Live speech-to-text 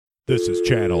This is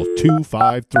Channel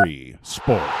 253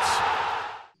 Sports.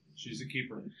 She's a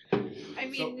keeper. I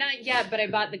mean, not yet, but I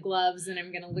bought the gloves and I'm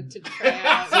going to look to try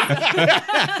out.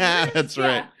 That's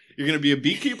right. You're going to be a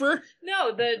beekeeper?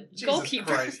 No, the Jesus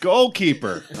goalkeeper. Christ.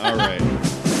 Goalkeeper. All right.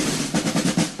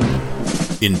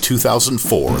 In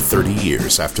 2004, 30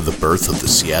 years after the birth of the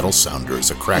Seattle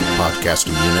Sounders, a crack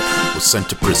podcasting unit was sent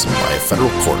to prison by a federal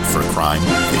court for a crime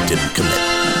they didn't commit.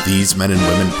 These men and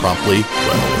women promptly,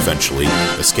 eventually,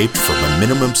 escaped from a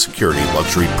minimum security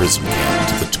luxury prison camp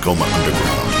to the Tacoma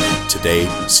Underground. Today,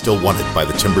 still wanted by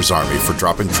the Timbers Army for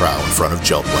dropping trowel in front of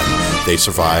Jeltwin. They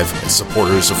survive as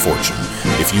supporters of fortune.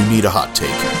 If you need a hot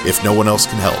take, if no one else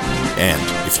can help, and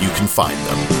if you can find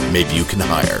them, maybe you can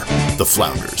hire the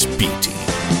Flounders B Team.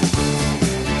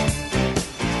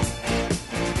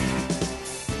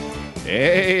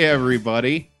 Hey,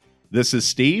 everybody. This is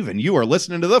Steve, and you are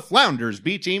listening to the Flounders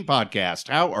B-Team podcast.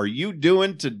 How are you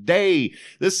doing today?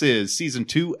 This is Season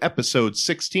 2, Episode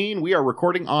 16. We are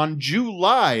recording on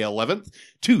July 11th,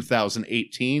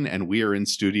 2018, and we are in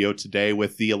studio today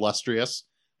with the illustrious,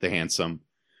 the handsome,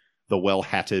 the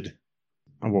well-hatted.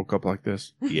 I woke up like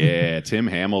this. Yeah, Tim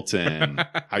Hamilton.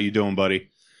 How you doing, buddy?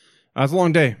 It's a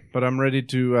long day, but I'm ready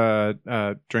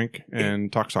to drink and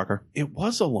talk soccer. It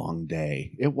was a long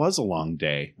day. It was a long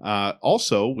day.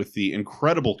 Also, with the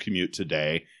incredible commute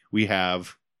today, we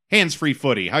have Hands-Free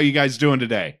Footy. How you guys doing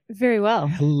today? Very well.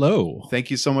 Hello.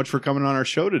 Thank you so much for coming on our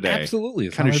show today. Absolutely.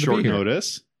 It's Kind of an honor to short be here.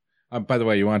 notice. By the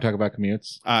way, you want to talk about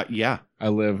commutes? Yeah. I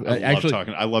live... I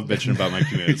love bitching about my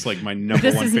commute. It's like my number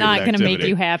This one is favorite not going to make activity.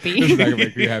 you happy. This is not going to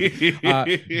make you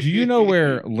happy. Do you know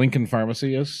where Lincoln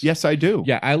Pharmacy is? Yes, I do.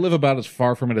 Yeah, I live about as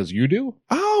far from it as you do,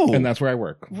 Oh. and that's where I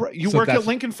work. Right. You So work at that's-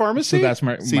 Lincoln Pharmacy? So that's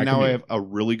my See, my now I commute. have a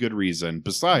really good reason,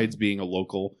 besides being a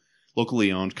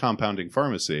locally owned compounding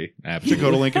pharmacy, to Absolutely.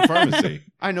 go to Lincoln Pharmacy.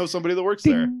 I know somebody that works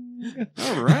there.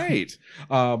 All right.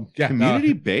 Yeah,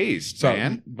 Community based, So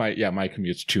man. my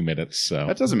commute's 2 minutes. So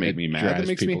That doesn't make it me mad. That drives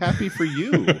makes me people- happy for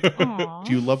you. Aw.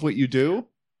 Do you love what you do?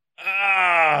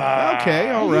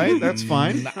 Okay, all right. That's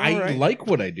fine. I All right. like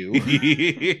what I do.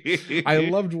 I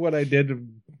loved what I did a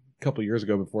couple years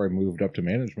ago before I moved up to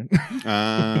management.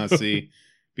 See,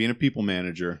 being a people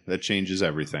manager, that changes Oh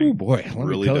everything. boy, let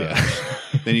Really me tell does.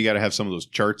 you. Then you got to have some of those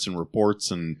charts and reports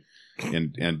and you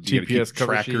gotta keep GPS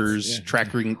cover trackers, sheets.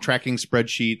 tracking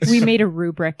spreadsheets. We made a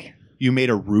rubric. You made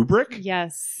a rubric?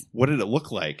 Yes. What did it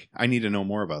look like? I need to know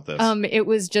more about this. It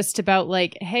was just about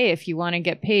like, hey, if you want to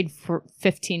get paid for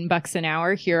 $15 an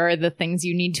hour, here are the things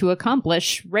you need to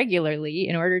accomplish regularly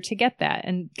in order to get that.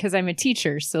 And because I'm a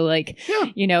teacher, so like,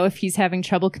 Yeah. you know, if he's having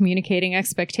trouble communicating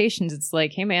expectations, it's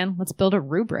like, hey man, let's build a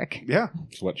rubric. Yeah,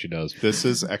 That's what she does. this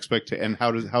is and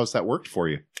how's that worked for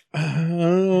you?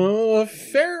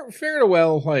 Fair to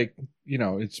well, like, you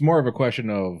know, it's more of a question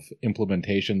of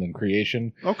implementation than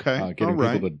creation. Okay, Getting all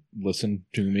right. people to listen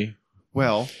to me.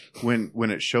 Well, when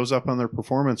it shows up on their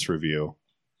performance review,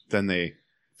 then they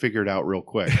figure it out real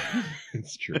quick.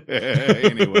 It's true.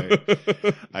 Anyway,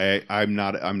 I'm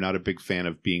not a big fan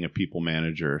of being a people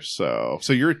manager. So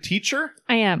you're a teacher?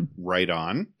 I am. Right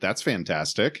on. That's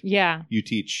fantastic. Yeah. You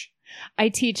teach. I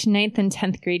teach 9th and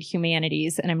 10th grade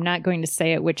humanities, and I'm not going to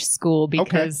say at which school because,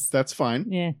 Okay, that's fine.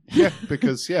 yeah. Yeah,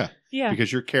 because Yeah. because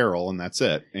you're Carol and that's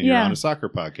it, and you're Yeah. on a soccer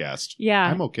podcast. Yeah.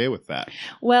 I'm okay with that.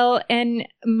 Well, and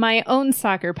my own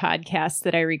soccer podcast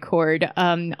that I record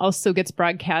also gets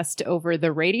broadcast over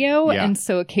the radio. Yeah. And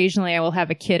so occasionally I will have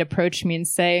a kid approach me and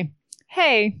say,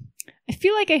 hey, I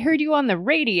feel like I heard you on the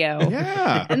radio.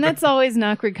 Yeah. And that's always an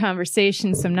awkward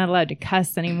conversation, so I'm not allowed to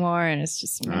cuss anymore. And it's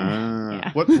just,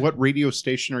 yeah. What radio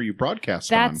station are you broadcast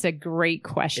That's on? a great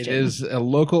question. It is a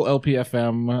local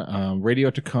LPFM, Radio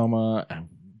Tacoma.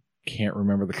 I can't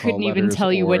remember the call Couldn't even letters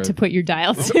tell you what or to put your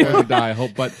dials or to. the dial,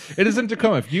 but it is in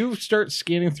Tacoma. If you start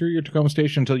scanning through your Tacoma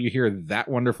station until you hear that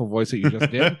wonderful voice that you just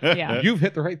did, Yeah. you've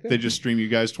hit the right thing. They just stream you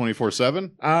guys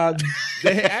 24/7.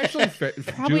 They actually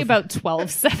Probably about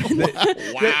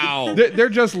 12/7. Wow. They're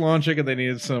just launching and they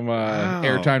needed some Wow.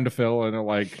 airtime to fill, and they're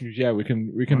like, yeah, we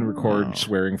can Wow. record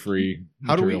swearing free.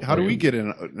 How do we get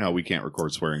in? No, we can't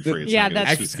record swearing free. It's Yeah, not gonna-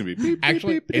 that's- it's just gonna be beep,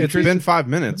 Actually, beep, beep. It's been 5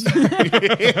 minutes.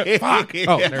 Fuck.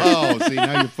 Oh, there it is. Oh, see,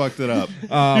 now you fucked it up.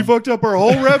 You fucked up our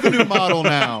whole revenue model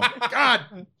now.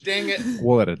 God dang it.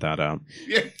 We'll edit that out.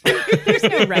 There's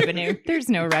no revenue. There's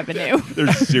no revenue.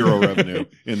 There's zero revenue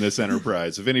in this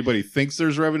enterprise. If anybody thinks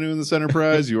there's revenue in this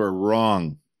enterprise, you are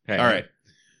wrong. Hey, All right.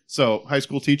 So, high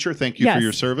school teacher, thank you for Yes.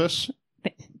 your service.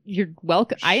 You're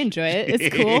welcome. I enjoy it.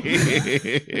 It's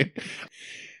cool.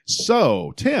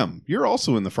 So, Tim, you're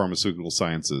also in the pharmaceutical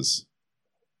sciences.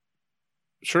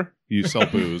 Sure. You sell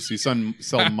booze. You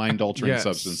sell mind-altering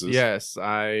substances. Yes,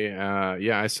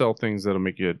 I sell things that'll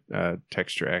make you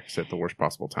texture X at the worst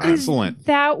possible time. Excellent. Is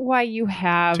that why you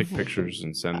have Take pictures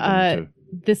and send them to...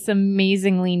 this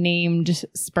amazingly named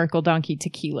Sparkle Donkey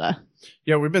tequila?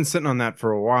 Yeah, we've been sitting on that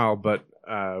for a while, but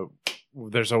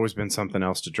there's always been something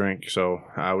else to drink, so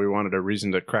we wanted a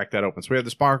reason to crack that open. So we have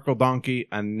the Sparkle Donkey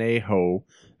Añejo.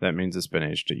 That means it's been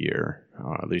aged a year,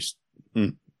 at least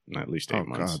 8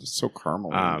 months. God, it's so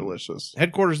caramel and delicious.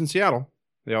 Headquarters in Seattle.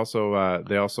 They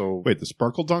also Wait, the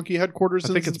Sparkle Donkey headquarters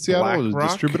I think in it's Seattle? Black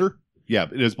Rock? Distributor? Yeah,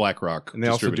 it is Black Rock. And they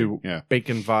also do Yeah.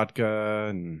 bacon vodka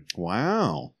and...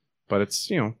 Wow. But it's,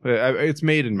 it's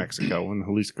made in Mexico, in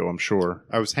Jalisco, I'm sure.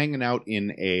 I was hanging out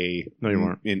in a... No, you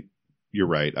weren't. You're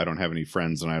right. I don't have any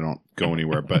friends and I don't go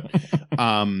anywhere. But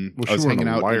I was you hanging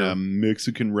weren't a out in liar. a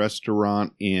Mexican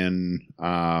restaurant in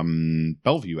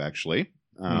Bellevue, actually.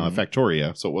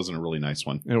 Factoria. So it wasn't a really nice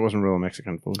one. And it wasn't real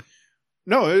Mexican food.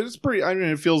 No, it's pretty... I mean,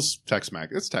 it feels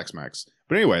Tex-Mex. It's Tex-Mex.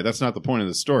 But anyway, that's not the point of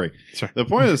the story. Sorry. The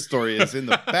point of the story is in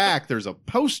the back, there's a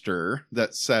poster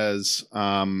that says,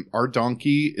 our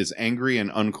donkey is angry and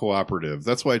uncooperative.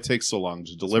 That's why it takes so long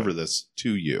to deliver this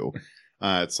to you.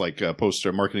 It's like a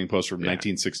marketing poster from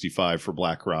 1965 for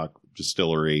Black Rock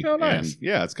Distillery. Oh, nice. And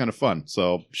yeah, it's kind of fun.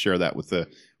 So share that with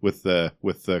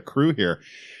the crew here.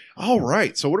 All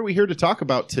right. So what are we here to talk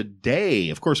about today?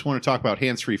 Of course, we want to talk about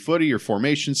Hands-Free Footy, your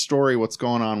formation story, what's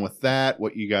going on with that,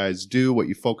 what you guys do, what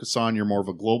you focus on. You're more of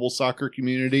a global soccer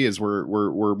community, as we're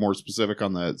more specific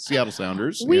on the Seattle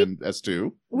Sounders and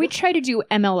S2. We try to do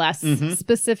MLS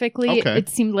specifically. Okay. It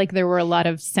seemed like there were a lot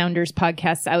of Sounders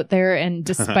podcasts out there, and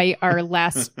despite our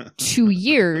last 2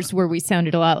 years where we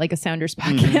sounded a lot like a Sounders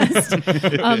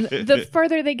podcast, the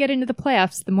farther they get into the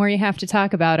playoffs, the more you have to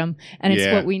talk about them, and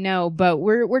it's what we know. But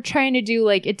we're trying to do,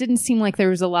 like, it didn't seem like there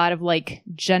was a lot of like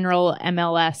general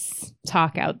MLS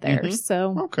talk out there.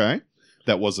 So Okay.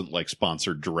 That wasn't like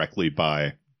sponsored directly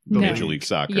by the No. Major League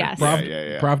Soccer. Yes.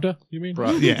 Yeah. Pravda, you mean?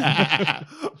 Yeah.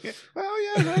 Well,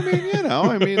 yeah.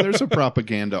 I mean, there's a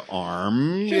propaganda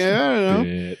arm.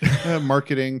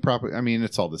 Marketing. I mean,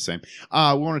 it's all the same. We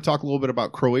want to talk a little bit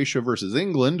about Croatia versus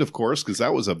England, of course, because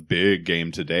that was a big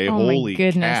game today. Oh, my Holy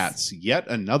goodness. cats! Yet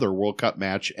another World Cup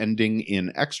match ending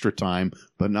in extra time,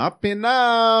 but not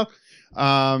enough.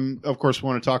 Of course, we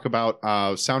want to talk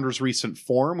about Sounders' recent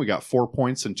form. We got 4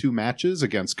 points in 2 matches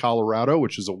against Colorado,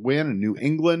 which is a win, and New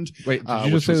England. Wait, did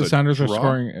you which just say was the a Sounders are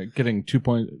draw. getting 2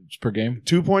 points per game?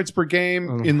 2 points per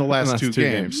game in the last two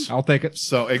games. I'll take it.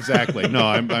 So exactly. No,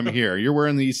 I'm here. You're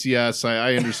wearing the ECS.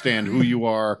 I understand who you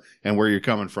are and where you're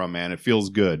coming from, man. It feels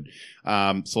good.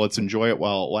 So let's enjoy it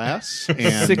while it lasts. And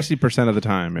 60% of the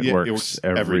time it yeah, works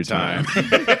every time.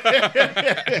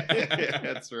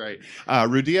 That's right.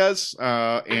 Rudiaz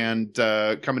and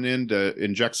coming in to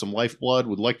inject some lifeblood.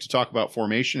 Would like to talk about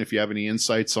formation. If you have any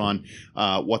insights on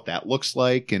what that looks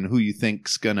like and who you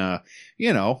think's gonna,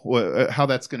 how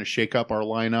that's gonna shake up our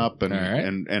lineup and All right.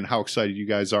 and how excited you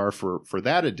guys are for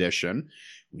that addition.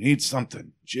 We need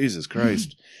something. Jesus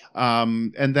Christ.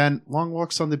 And then long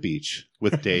walks on the beach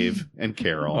with Dave and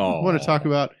Carol. I want to talk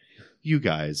about you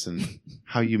guys and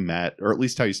how you met, or at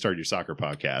least how you started your soccer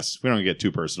podcast. We don't get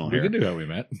too personal We here. can do how we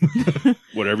met.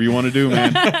 Whatever you want to do,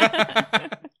 man.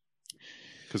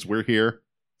 Because we're here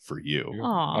for you.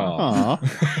 Aw.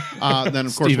 Then,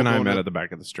 of course, Steve and we'll I go met to- at the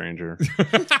back of the Stranger.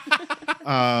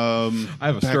 I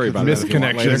have a story about Missed that. if you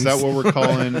want connection. Is that what we're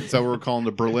calling? Is that what we're calling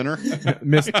the Berliner?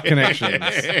 Missed connections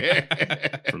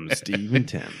from Steve and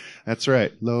Tim. That's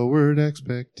right. Lowered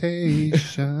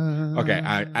expectations. Okay,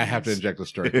 I have to inject the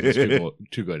story because it's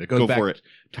too good. It goes Go back for it.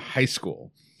 to high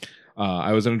school.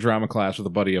 I was in a drama class with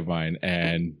a buddy of mine,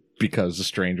 and because The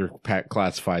Stranger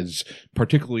classifies,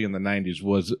 particularly in the 90s,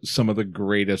 was some of the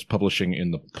greatest publishing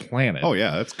in the planet. Oh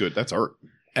yeah, that's good. That's art.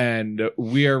 And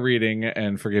we are reading,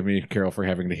 and forgive me, Carol, for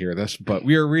having to hear this, but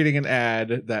we are reading an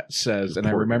ad that says, and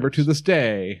I remember to this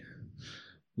day,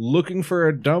 looking for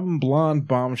a dumb blonde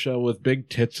bombshell with big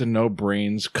tits and no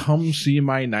brains, come see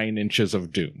my 9 inches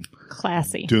of doom.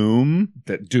 Classy. Doom.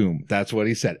 That's what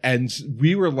he said. And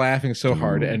we were laughing so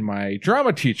hard, and my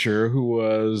drama teacher, who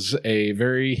was a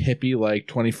very hippie, like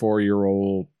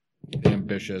 24-year-old,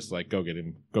 ambitious, like go get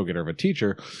her of a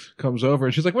teacher, comes over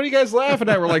and she's like, "What are you guys laughing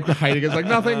at?" We're like hiding. It's like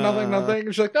nothing. And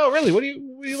she's like, "No, really, what are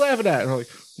you laughing at?" And we're like,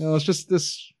 "No, it's just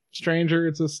this Stranger.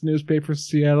 It's this newspaper in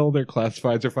Seattle. Their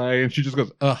classifieds are fine." And she just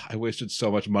goes, "Ugh, I wasted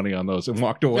so much money on those," and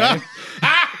walked away.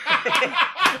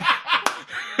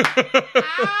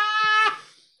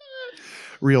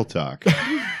 Real talk.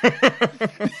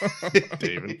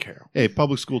 Dave and Carol. Hey,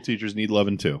 public school teachers need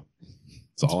loving too.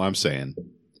 That's all I'm saying.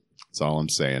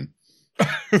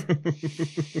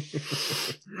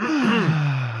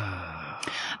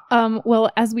 Well,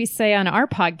 as we say on our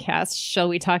podcast, shall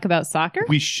we talk about soccer?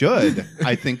 We should.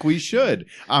 I think we should.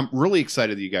 I'm really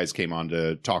excited that you guys came on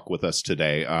to talk with us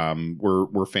today.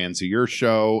 We're fans of your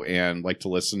show and like to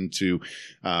listen to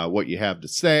what you have to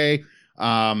say.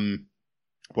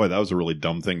 Boy, that was a really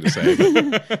dumb thing to say.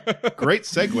 Great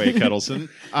segue, Kettleson.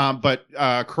 But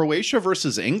Croatia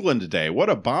versus England today. What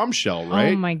a bombshell,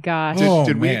 right? Oh, my gosh.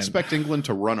 Did we man. expect England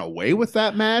to run away with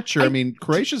that match? Or, I mean,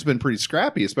 Croatia's been pretty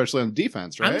scrappy, especially on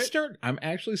defense, right? I'm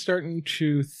actually starting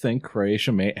to think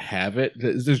Croatia may have it.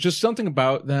 There's just something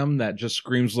about them that just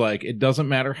screams like, it doesn't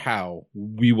matter how,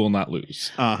 we will not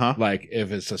lose. Uh-huh. Like,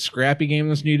 if it's a scrappy game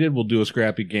that's needed, we'll do a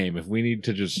scrappy game. If we need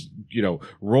to just,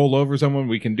 roll over someone,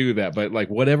 we can do that. But, like,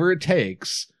 whatever it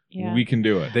takes, Yeah. we can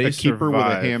do it. They A keeper with a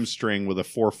survive. hamstring with a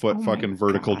 4-foot Oh my fucking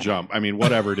vertical God. jump. I mean,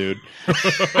 whatever, dude.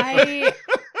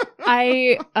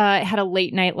 I had a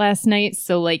late night last night,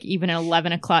 so like even an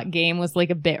 11 o'clock game was like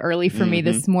a bit early for me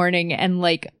this morning. And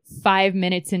like 5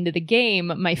 minutes into the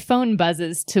game, my phone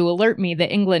buzzes to alert me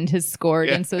that England has scored.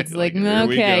 Yeah, And so it's like, like, here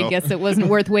we okay, go. I guess it wasn't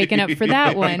worth waking up for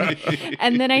that one.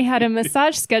 And then I had a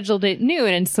massage scheduled at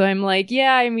noon. And so I'm like,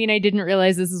 yeah, I mean, I didn't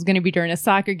realize this was going to be during a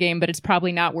soccer game, but it's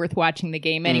probably not worth watching the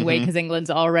game anyway because England's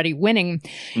already winning.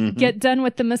 Get done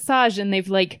with the massage and they've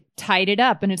like tied it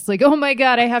up. And it's like, oh my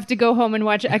God, I have to go home and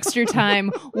watch extra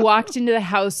time. Walked into the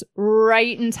house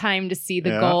right in time to see the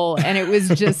Yeah. goal. And it was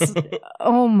just,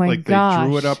 oh my Like gosh. they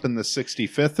drew it up in the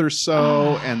 65th or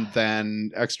so, and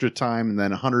then extra time, and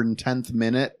then 110th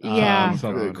minute. Yeah.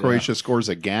 Croatia scores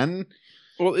again.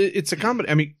 Well, it's a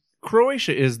combination. I mean,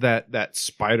 Croatia is that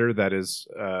spider that is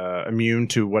immune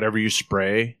to whatever you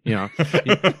spray. You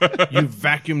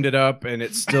vacuumed it up and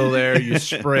it's still there. You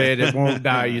spray it won't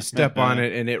die. You step on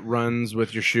it and it runs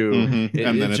with your shoe. And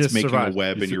then it's just making survives. a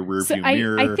web in your rearview So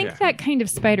mirror. I think that kind of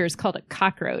spider is called a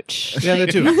cockroach. Yeah,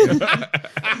 that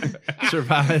too.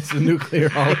 Survives the nuclear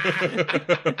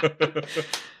holocaust.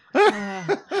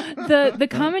 The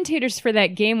commentators for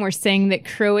that game were saying that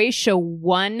Croatia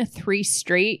won 3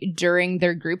 straight during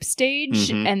their group stage,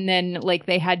 and then like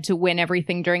they had to win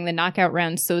everything during the knockout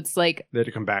round. So it's like, They had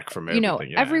to come back from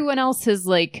everything. Yeah. everyone else has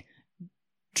like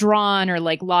drawn or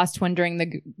like lost one during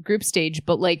the group stage,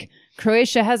 but like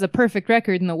Croatia has a perfect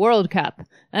record in the World Cup.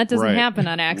 That doesn't Right. happen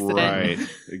on accident. Right,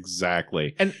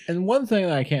 exactly. And one thing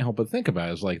that I can't help but think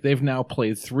about is like they've now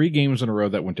played 3 games in a row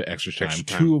that went to extra time, Extra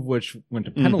time. 2 of which went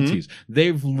to penalties.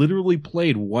 They've literally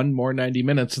played one more 90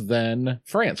 minutes than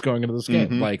France going into this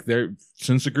game. Like they're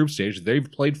since the group stage, they've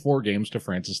played 4 games to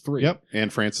France's 3. Yep,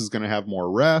 and France is going to have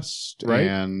more rest, Right.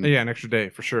 And Yeah, an extra day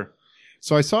for sure.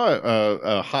 so I saw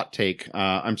a hot take.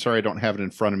 I'm sorry I don't have it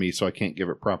in front of me, so I can't give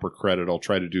it proper credit. I'll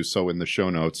try to do so in the show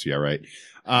notes. Yeah, right.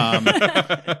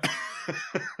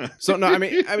 So no, I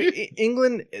mean,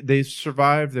 England, they've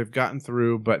survived, they've gotten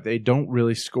through, but they don't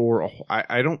really score.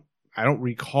 I don't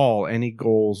recall any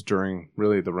goals during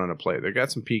really the run of play. They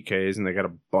got some PKs and they got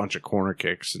a bunch of corner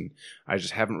kicks, and I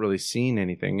just haven't really seen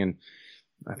anything. And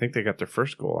I think they got their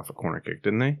first goal off a corner kick,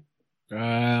 didn't they?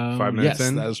 5 minutes yes,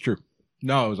 in? that is true.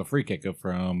 No, it was a free kick a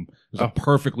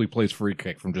perfectly placed free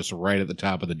kick from just right at the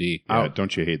top of the D. Yeah,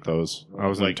 don't you hate those? I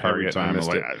was like on target. every time I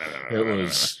missed I'm it. It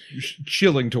was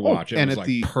chilling to watch. It and was at like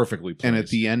the- perfectly placed. And at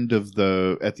the end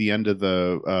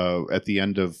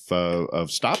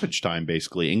of stoppage time,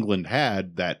 basically, England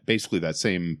had that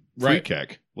same free Right.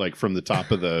 kick, like from the top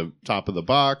of the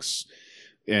box,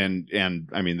 and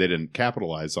I mean they didn't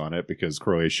capitalize on it because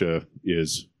Croatia,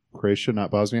 not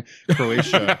Bosnia.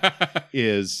 Croatia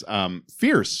is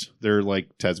fierce. They're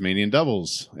like Tasmanian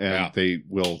devils, and Yeah. they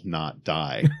will not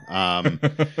die.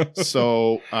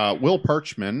 So Will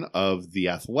Parchman of The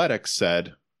Athletic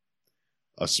said,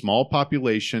 "A small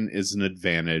population is an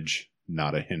advantage,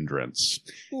 not a hindrance."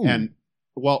 Ooh.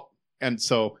 And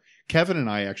so Kevin and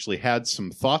I actually had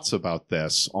some thoughts about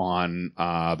this on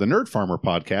the Nerd Farmer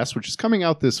podcast, which is coming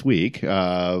out this week.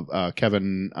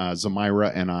 Kevin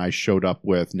Zamira and I showed up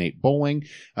with Nate Bowling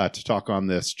to talk on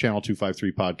this Channel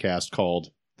 253 podcast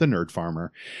called The Nerd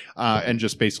Farmer, and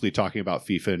just basically talking about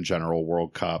FIFA in general,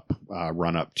 World Cup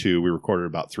run up to. We recorded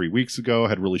about 3 weeks ago,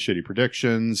 had really shitty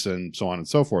predictions, and so on and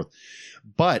so forth.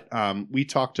 But we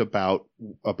talked about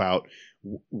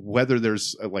whether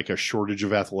there's like a shortage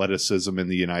of athleticism in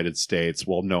the United States.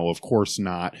 Well, no, of course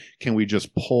not. Can we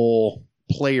just pull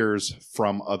players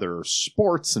from other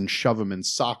sports and shove them in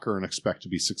soccer and expect to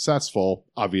be successful?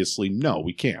 Obviously, no,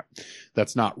 we can't.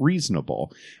 That's not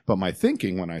reasonable. But my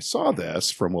thinking when I saw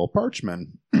this from Will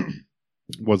Parchman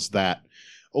was that,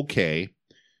 okay,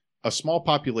 a small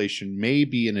population may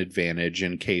be an advantage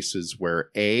in cases where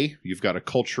A, you've got a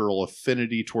cultural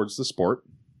affinity towards the sport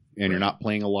and you're not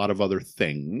playing a lot of other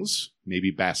things,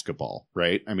 maybe basketball,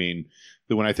 right? I mean,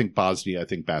 when I think Bosnia, I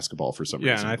think basketball for some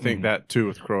Yeah, reason. and I think that too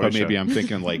with Croatia. But maybe I'm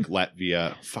thinking like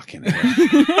Latvia. Fucking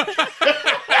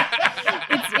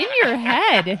It's in your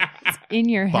head. It's in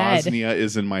your head. Bosnia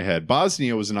is in my head.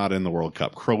 Bosnia was not in the World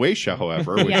Cup. Croatia,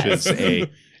 however, which Yes. is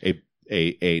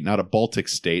a not a Baltic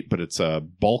state, but it's a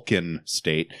Balkan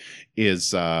state,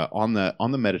 is on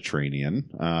the Mediterranean,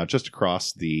 just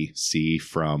across the sea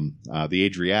from the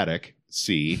Adriatic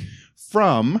Sea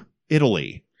from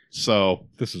Italy. So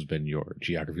This has been your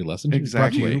geography lesson.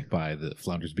 Exactly. Brought to you by the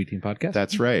Flounders B Team podcast.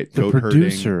 that's right. The Goat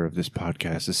producer of this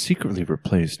podcast has secretly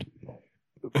replaced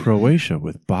Croatia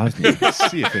with Bosnia. herding.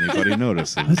 See if anybody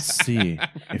notices. Let's see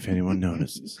if anyone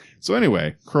notices. So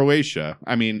anyway, Croatia.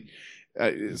 I mean,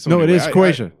 so No, anyway, it is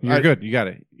Croatia. You're I- good. You got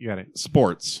it. You got it.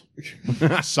 Sports,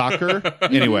 soccer.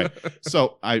 Anyway,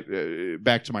 so I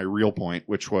back to my real point,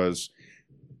 which was,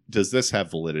 does this have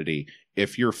validity?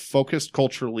 If you're focused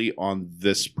culturally on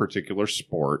this particular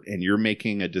sport and you're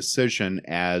making a decision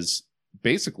as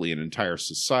basically an entire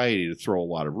society to throw a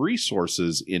lot of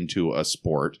resources into a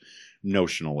sport,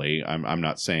 notionally, I'm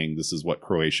not saying this is what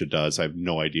Croatia does. I have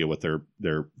no idea what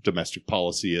their domestic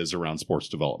policy is around sports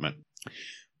development.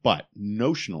 But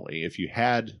notionally, if you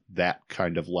had that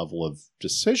kind of level of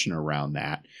decision around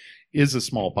that, is a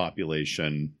small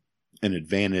population an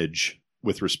advantage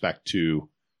with respect to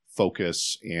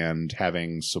focus and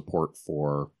having support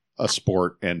for a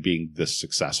sport and being this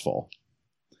successful?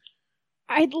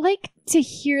 I'd like to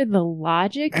hear the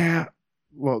logic.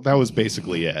 Well, that was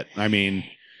basically it. I mean,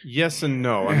 Yes and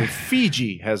no. I mean,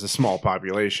 Fiji has a small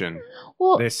population.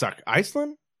 Well, They suck.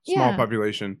 Iceland, small Yeah.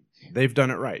 population. They've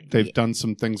done it right. they've done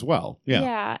some things well. Yeah.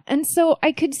 yeah. And so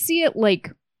I could see it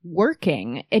like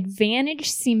working. Advantage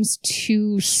seems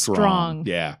too strong.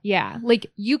 Yeah. Yeah, like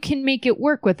you can make it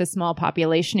work with a small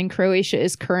population, and Croatia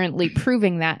is currently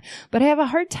proving that. But I have a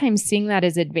hard time seeing that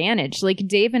as advantage. Like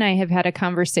Dave and I have had a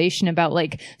conversation about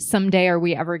like someday are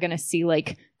we ever going to see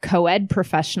like co-ed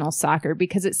professional soccer?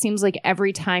 Because it seems like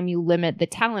every time you limit the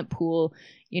talent pool,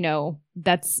 you know,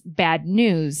 that's bad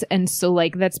news. And so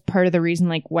like that's part of the reason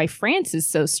like why France is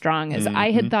so strong is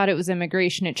I had thought it was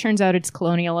immigration. It turns out it's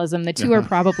colonialism. The two are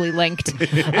probably linked.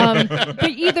 But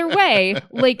either way,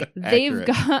 like they've Accurate.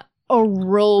 got a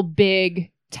real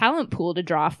big talent pool to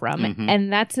draw from,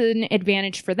 and that's an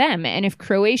advantage for them. And if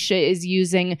Croatia is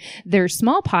using their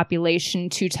small population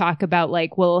to talk about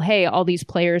like, well, hey, all these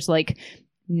players like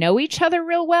know each other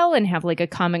real well and have like a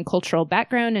common cultural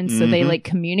background, and so they like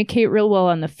communicate real well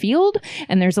on the field,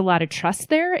 and there's a lot of trust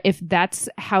there. If that's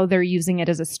how they're using it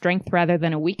as a strength rather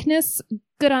than a weakness,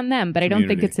 good on them, but I don't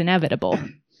think Community. it's inevitable.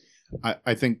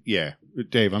 I think, yeah.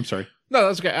 Dave, I'm sorry. No,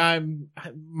 that's okay.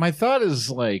 My thought is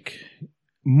like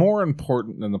more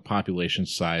important than the population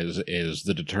size is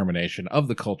the determination of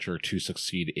the culture to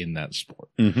succeed in that sport.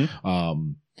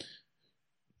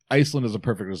 Iceland is a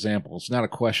perfect example. It's not a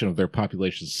question of their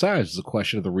population size. It's a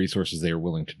question of the resources they are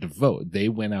willing to devote. They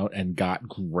went out and got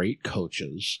great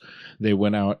coaches. They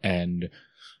went out and,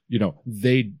 you know,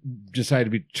 they decided to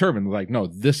be determined, like, no,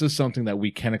 this is something that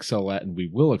we can excel at and we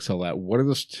will excel at. What are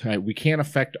this? We can't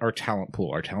affect our talent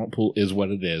pool. Our talent pool is what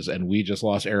it is. And we just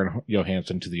lost Aaron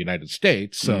Johansson to the United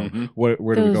States. So where do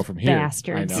we Those go from here?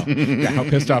 bastards. I know. Yeah, how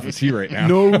pissed off is he right now?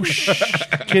 No,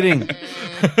 kidding.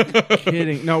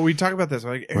 Kidding. No, we talk about this.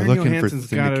 Like, Aaron looking for Johansson's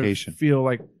got to syndication. feel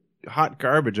like hot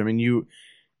garbage. I mean, you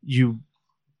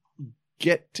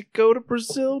get to go to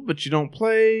Brazil, but you don't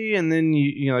play, and then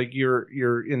you know, like you're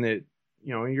in the,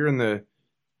 you know, you're in the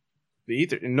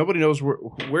ether, and nobody knows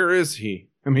where is he.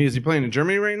 I mean, is he playing in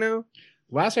Germany right now?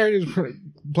 Last year he was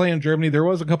playing in Germany. There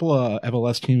was a couple of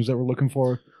MLS teams that were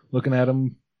looking at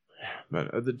him.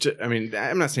 But I mean,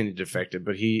 I'm not saying he defected,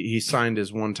 but he signed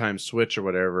his one-time switch or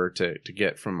whatever to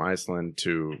get from Iceland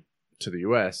to the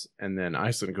U.S. and then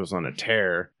Iceland goes on a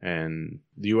tear, and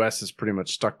the U.S. is pretty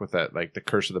much stuck with that, like the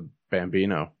curse of the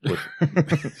Bambino.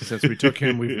 Since we took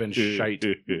him, we've been shite.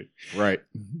 Right.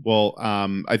 Well,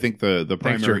 I think the Thanks,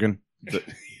 primary Jurgen.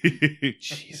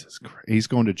 Jesus Christ, he's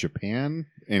going to Japan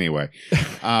anyway.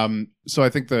 So I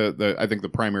think the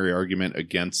primary argument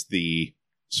against the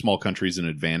small countries an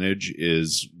advantage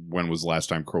is, when was the last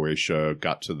time Croatia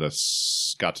got to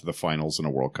the finals in a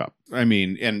World Cup? I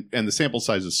mean, and the sample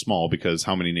size is small because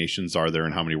how many nations are there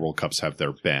and how many World Cups have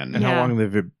there been? And Yeah. how long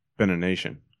have they been a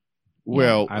nation?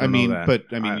 Well, I I don't know mean, that. but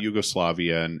I mean, I-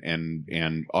 Yugoslavia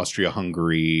and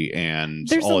Austria-Hungary and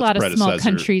There's all a lot its of small predecessors.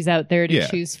 countries out there to Yeah.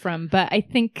 choose from, but I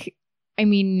think, I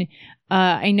mean,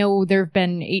 I know there have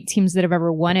been 8 teams that have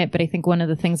ever won it, but I think one of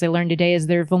the things I learned today is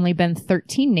there have only been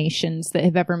 13 nations that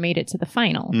have ever made it to the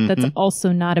final. Mhm. That's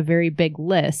also not a very big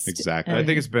list. Exactly. I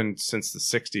think it's been since the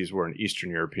 60s where an Eastern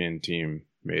European team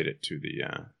made it to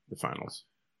the finals.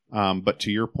 But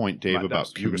to your point, Dave, That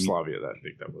about was Yugoslavia, I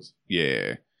think that was.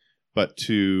 Yeah. But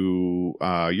to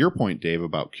your point, Dave,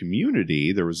 about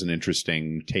community, there was an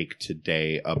interesting take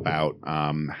today about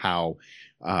how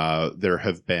there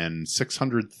have been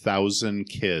 600,000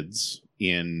 kids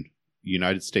in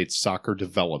United States soccer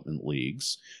development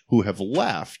leagues who have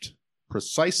left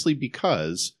precisely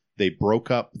because they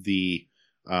broke up the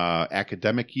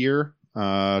academic year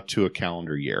to a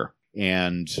calendar year.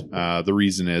 And the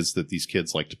reason is that these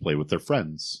kids like to play with their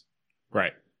friends.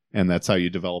 Right. And that's how you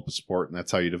develop a sport, and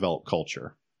that's how you develop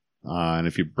culture. And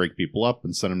if you break people up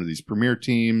and send them to these premier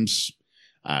teams,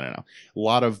 I don't know. A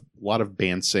lot of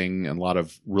dancing and a lot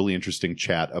of really interesting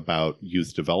chat about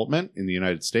youth development in the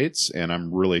United States, and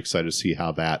I'm really excited to see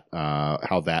how that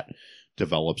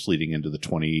develops leading into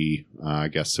the I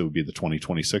guess it would be the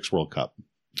 2026 World Cup.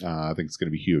 I think it's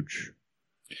going to be huge.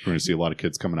 We're going to see a lot of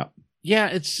kids coming up. Yeah,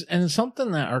 it's something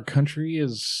that our country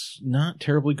is not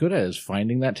terribly good at, is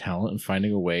finding that talent and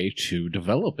finding a way to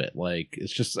develop it. Like,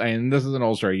 it's just, and this is an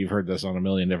old story. You've heard this on a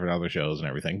million different other shows and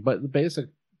everything, but the basic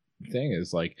thing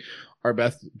is, like, our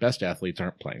best athletes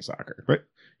aren't playing soccer. Right.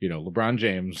 You know, LeBron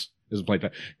James isn't playing.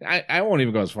 I won't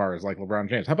even go as far as like LeBron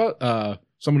James. How about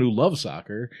someone who loves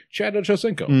soccer? Chad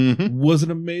Ochocinco Mm-hmm. was an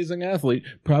amazing athlete.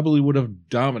 Probably would have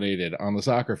dominated on the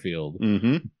soccer field,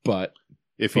 Mm-hmm. but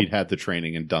If he'd had the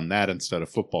training and done that instead of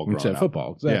football growing instead of up.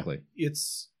 football, exactly.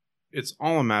 It's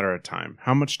all a matter of time.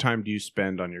 How much time do you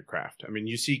spend on your craft? I mean,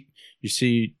 you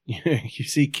see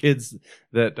kids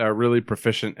that are really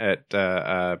proficient at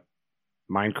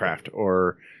Minecraft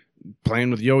or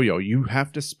playing with yo-yo. You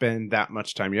have to spend that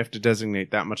much time. You have to designate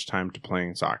that much time to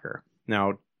playing soccer.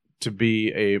 Now,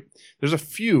 there's a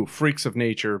few freaks of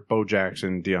nature, Bo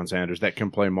Jackson, Deion Sanders, that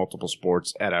can play multiple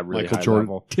sports at a really high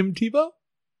level. Tim Tebow.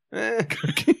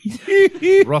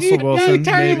 Russell Wilson,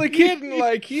 entirely maybe. kidding.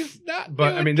 Like, he's not.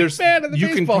 But I mean, you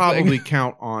can probably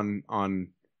count on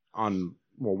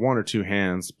one or two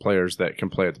hands players that can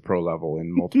play at the pro level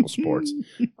in multiple sports.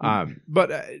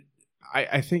 But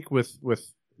I think with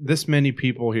this many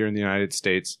people here in the United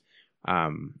States,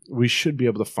 we should be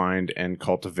able to find and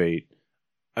cultivate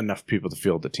enough people to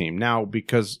field the team. Now,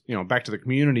 because, back to the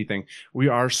community thing, we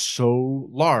are so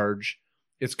large,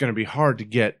 it's going to be hard to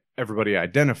get everybody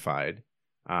identified.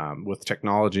 With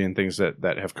technology and things that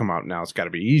have come out now, it's got to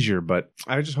be easier. But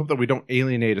I just hope that we don't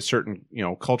alienate a certain,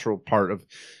 cultural part of,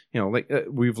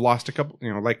 we've lost a couple,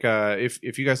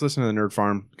 if you guys listen to the Nerd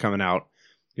Farm coming out,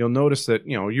 you'll notice that,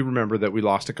 you remember that we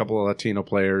lost a couple of Latino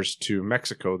players to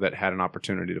Mexico that had an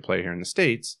opportunity to play here in the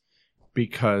States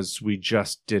because we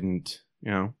just didn't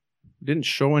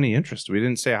show any interest. We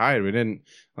didn't say hi. We didn't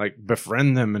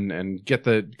befriend them and get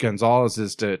the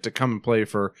Gonzalez's to come and play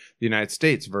for the United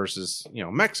States versus,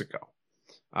 Mexico.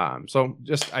 So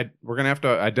we're going to have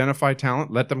to identify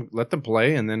talent, let them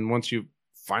play. And then once you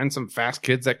find some fast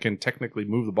kids that can technically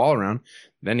move the ball around,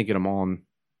 then you get them all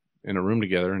in a room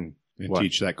together and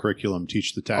teach that curriculum,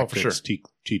 teach the tactics, for sure.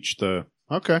 teach the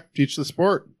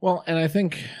sport. Well, and I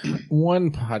think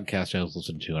one podcast I was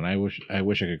listening to, and I wish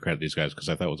I could credit these guys because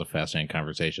I thought it was a fascinating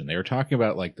conversation. They were talking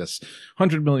about like this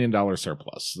 $100 million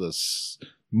surplus, this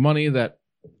money that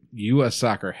U.S.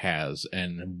 soccer has,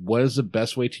 and what is the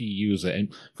best way to use it.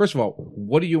 And first of all,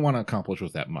 what do you want to accomplish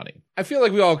with that money? I feel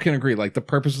like we all can agree, like, the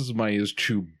purpose of this money is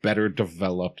to better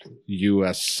develop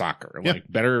U.S. soccer,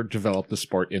 better develop the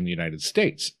sport in the United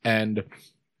States. And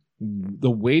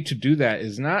the way to do that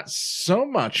is not so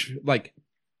much like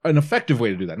an effective way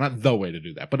to do that, not the way to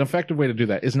do that, but an effective way to do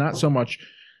that is not so much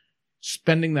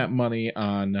spending that money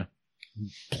on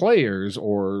players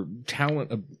or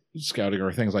talent scouting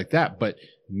or things like that, but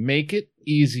make it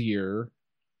easier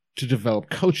to develop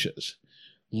coaches.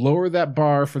 Lower that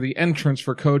bar for the entrance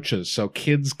for coaches. So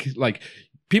kids, like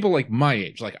people like my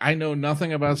age, like I know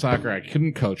nothing about soccer. I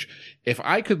couldn't coach. If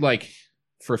I could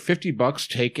for $50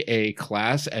 take a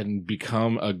class and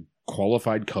become a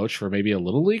qualified coach for maybe a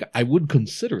little league, I would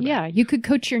consider that. Yeah, you could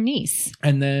coach your niece.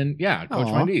 And then, coach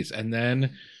my niece. And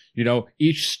then,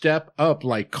 each step up,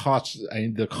 costs,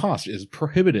 the cost is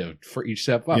prohibitive for each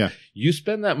step up. Yeah. You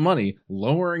spend that money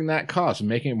lowering that cost and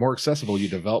making it more accessible. You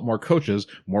develop more coaches.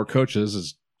 More coaches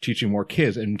is teaching more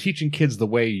kids, and teaching kids the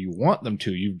way you want them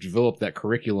to. You've developed that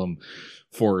curriculum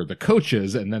for the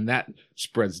coaches, and then that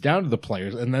spreads down to the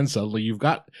players, and then suddenly you've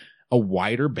got a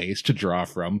wider base to draw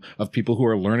from of people who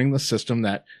are learning the system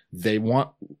that they want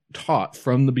taught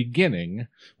from the beginning,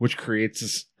 which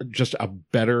creates just a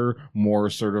better, more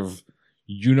sort of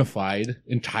unified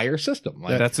entire system.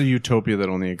 Like, That's a utopia that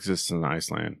only exists in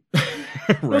Iceland.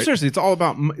 right? No, seriously, it's all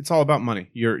about money.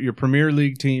 Your Premier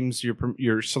League teams,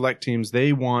 your select teams,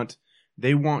 they want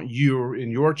you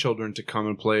and your children to come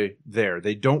and play there.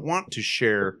 They don't want to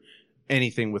share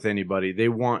anything with anybody. They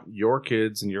want your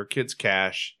kids and your kids'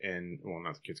 cash, and well,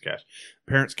 not the kids' cash,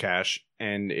 parents' cash,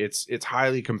 and it's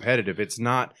highly competitive. It's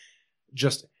not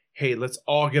just, hey, let's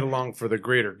all get along for the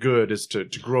greater good, is to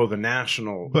grow the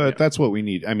national. But that's what we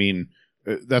need. I mean,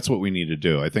 that's what we need to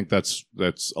do. I think that's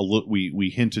a little.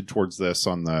 We hinted towards this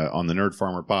on the Nerd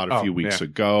Farmer pod a few weeks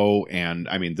ago, and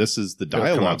I mean, this is the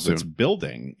dialogue that's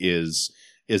building.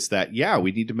 Is that, yeah,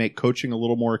 we need to make coaching a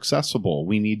little more accessible.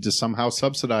 We need to somehow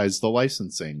subsidize the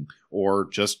licensing, or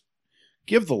just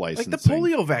give the licensing. Like the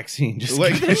polio vaccine. Just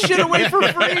give this shit away for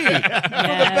free. For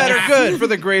the better good, for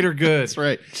the greater good. That's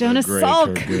right. Jonas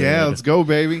Salk. Yeah, let's go,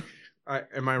 baby.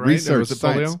 Am I right? Research, was it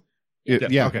science. polio?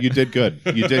 Yeah, okay. You did good.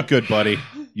 You did good, buddy.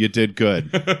 You did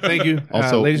good. Thank you.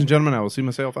 Also, ladies and gentlemen, I will see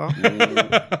myself out.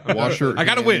 I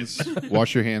gotta win.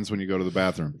 Wash your hands when you go to the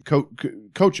bathroom.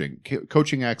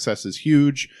 Coaching access is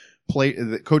huge.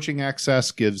 Coaching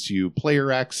access gives you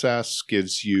player access,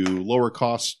 gives you lower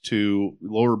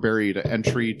barrier to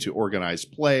entry to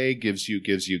organized play, gives you.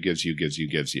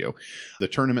 The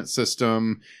tournament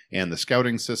system and the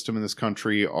scouting system in this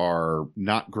country are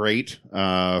not great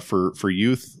for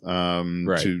youth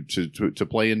to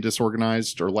play in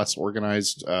disorganized or less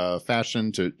organized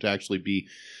fashion to actually be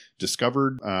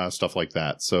discovered, stuff like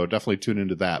that. So definitely tune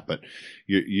into that. But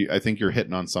I think you're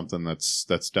hitting on something that's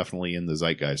definitely in the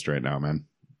zeitgeist right now, man.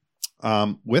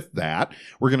 With that,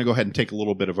 we're going to go ahead and take a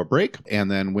little bit of a break.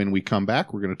 And then when we come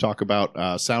back, we're going to talk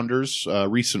about Sounders'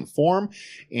 recent form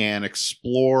and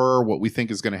explore what we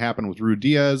think is going to happen with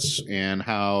Ruidíaz and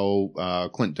how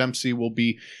Clint Dempsey will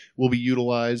be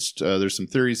utilized. There's some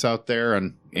theories out there.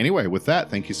 And anyway, with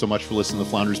that, thank you so much for listening to the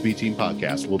Flounders B Team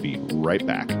podcast. We'll be right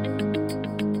back.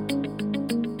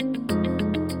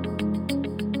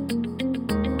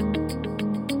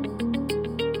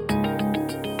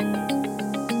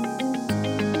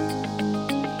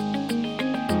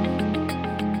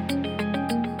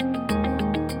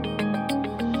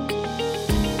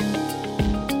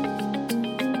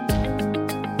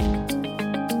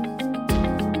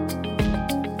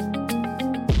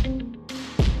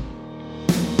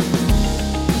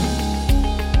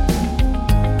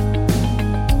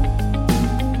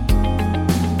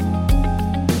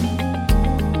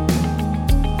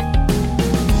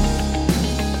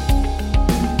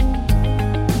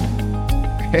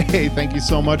 Hey, thank you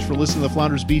so much for listening to the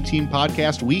Flounders B Team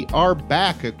podcast. We are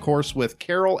back, of course, with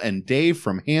Carol and Dave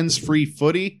from Hands Free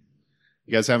Footy.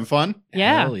 You guys having fun?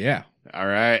 Yeah. Hell yeah. All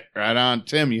right. Right on.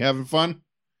 Tim, you having fun?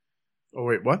 Oh,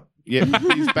 wait, what? Yeah,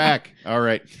 he's back. All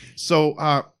right. So,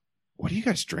 what are you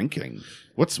guys drinking?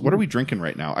 What are we drinking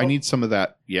right now? I need some of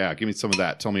that. Yeah, give me some of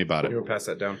that. Tell me about it. You'll pass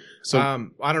that down. So,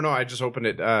 I don't know. I just opened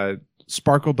it.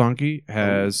 Sparkle Donkey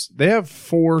they have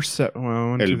 4 set. Well,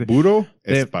 one, El two, three. Burro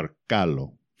They have-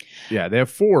 Esparcalo. Yeah, they have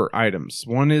 4 items.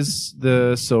 One is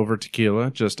the silver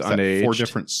tequila, just Is that unaged. 4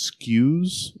 different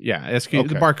SKUs? Yeah, Okay.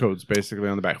 the barcodes basically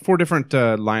on the back. 4 different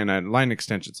line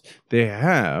extensions. They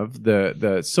have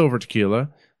the silver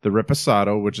tequila, the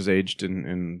reposado, which is aged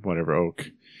in whatever oak,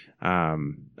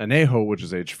 anejo, which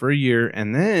is aged for a year,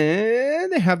 and then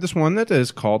they have this one that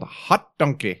is called Hot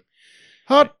Donkey.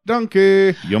 Hot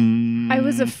Donkey. Yum. I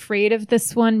was afraid of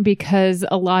this one because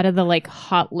a lot of the like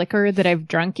hot liquor that I've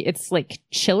drunk, it's like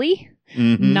chili,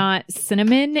 Mhm. not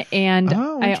cinnamon. And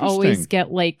Oh, I always interesting.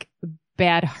 get like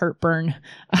bad heartburn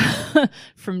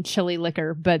from chili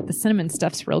liquor, but the cinnamon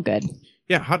stuff's real good.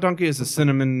 Yeah, Hot Donkey is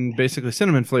basically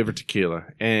cinnamon flavored tequila,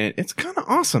 and it's kind of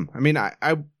awesome. I mean,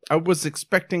 I was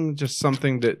expecting just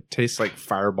something that tastes like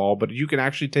Fireball, but you can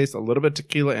actually taste a little bit of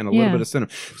tequila and a little Yeah. bit of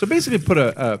cinnamon. So basically, put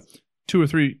a 2 or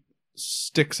 3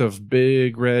 sticks of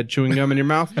big red chewing gum in your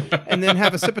mouth, and then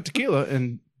have a sip of tequila,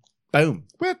 and boom,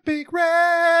 With Big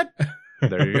Red.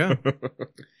 there you go.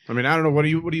 I mean, I don't know. What do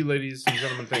you ladies and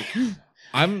gentlemen think?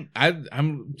 I'm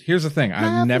here's the thing.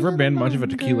 I've never been much of a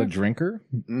tequila drinker,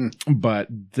 but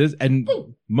this, and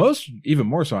even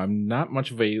more so, I'm not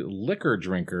much of a liquor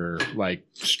drinker, like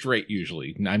straight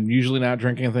usually. I'm usually not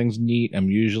drinking things neat. I'm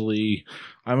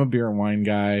a beer and wine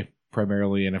guy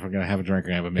primarily, and if I'm going to have a drink,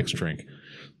 I have a mixed drink.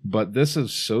 But this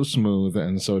is so smooth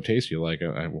and so tasty. Like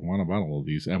I want a bottle of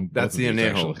these. And That's both the of these,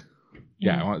 anejo. actually.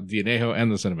 Yeah, I want the anejo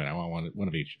and the cinnamon. I want one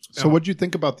of each. So, what'd you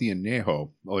think about the anejo?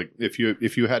 Like, if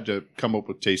you had to come up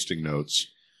with tasting notes,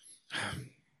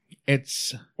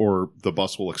 It's or the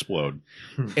bus will explode.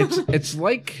 it's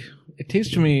like it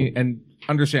tastes to me, and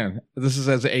understand this is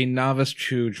as a novice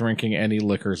to drinking any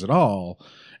liquors at all.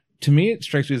 To me, it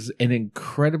strikes me as an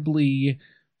incredibly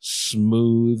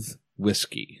smooth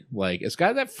whiskey. Like, it's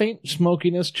got that faint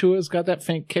smokiness to it, it's got that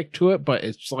faint kick to it, but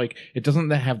it's like it doesn't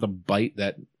have the bite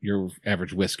that your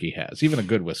average whiskey has. Even a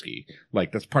good whiskey,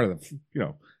 like that's part of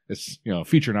the it's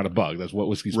feature, not a bug. That's what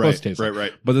whiskey's supposed to taste like.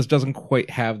 Right. But this doesn't quite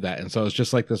have that, and so it's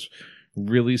just like this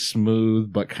really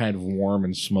smooth but kind of warm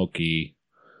and smoky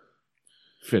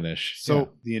finish.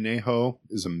 So the Añejo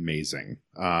is amazing.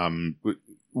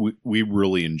 We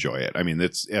really enjoy it. I mean,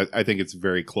 I think it's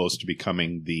very close to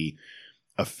becoming the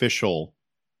official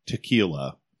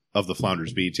tequila of the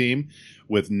Flounders B team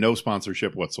with no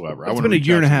sponsorship whatsoever. It's been a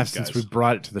year and a half since we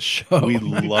brought it to the show. We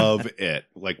love it.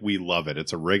 Like, we love it.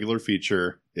 It's a regular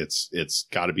feature. It's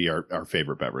got to be our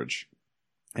favorite beverage.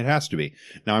 It has to be.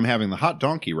 Now, I'm having the Hot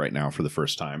Donkey right now for the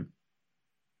first time.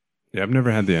 Yeah, I've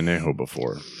never had the Añejo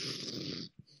before.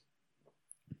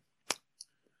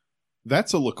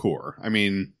 That's a liqueur. I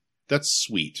mean, that's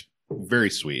sweet. Very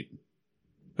sweet.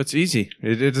 It's easy.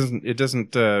 It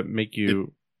doesn't make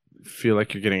you feel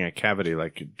like you're getting a cavity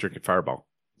like drinking Fireball.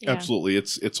 Yeah. Absolutely.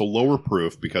 It's a lower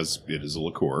proof because it is a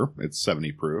liqueur. It's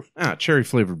 70 proof. Cherry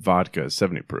flavored vodka is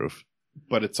 70 proof.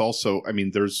 But it's also, I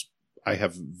mean, I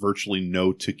have virtually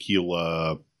no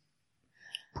tequila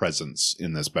presence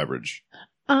in this beverage.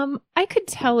 I could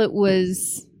tell it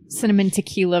was cinnamon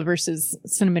tequila versus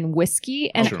cinnamon whiskey,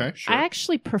 and Okay, sure. I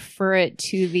actually prefer it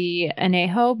to the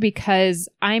Añejo because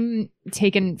I'm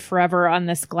taken forever on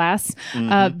this glass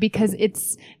because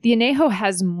the Añejo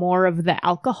has more of the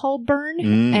alcohol burn,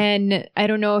 and I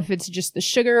don't know if it's just the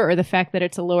sugar or the fact that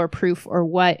it's a lower proof or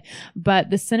what, but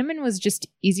the cinnamon was just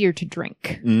easier to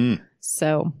drink.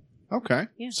 So Okay.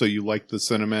 Yeah. So you like the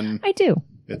cinnamon? I do.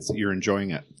 You're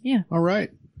enjoying it. Yeah. All right.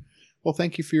 Well,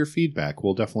 thank you for your feedback.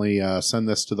 We'll definitely send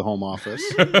this to the home office.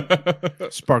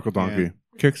 Sparkle Donkey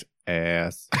kicks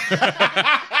ass.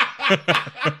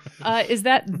 Is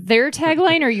that their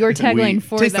tagline or your tagline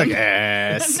for Tastes them? like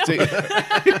ass. I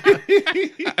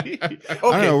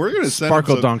don't know. We're going to send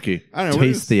Sparkle some- Donkey. I don't know,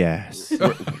 we're Taste the ass.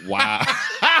 Wow.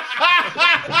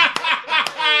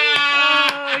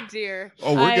 Oh dear.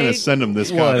 Oh, we're going to send them this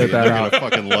copy. They're going to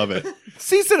fucking love it.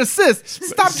 Cease and assist.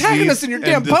 Stop tagging us in your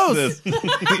damn And post.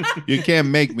 desist. You can't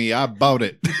make me. I bought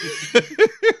it.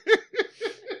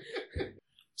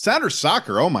 Sounders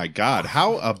soccer. Oh my God.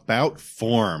 How about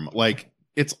form? Like,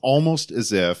 it's almost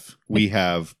as if we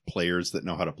have players that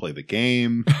know how to play the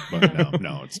game. But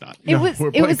no, it's not. It No, was we're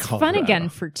it was playing fun Colorado. again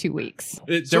for 2 weeks.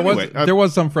 There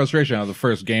was some frustration. The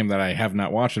first game that I have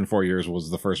not watched in 4 years was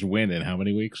the first win in how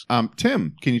many weeks?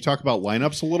 Tim, can you talk about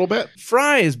lineups a little bit?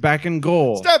 Fry is back in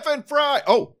goal. Stephen Fry.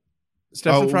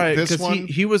 Stephen Oh, Fry, this because one?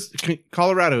 he was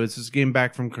Colorado. It's his game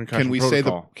back from concussion Can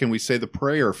we say the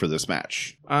prayer for this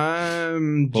match? do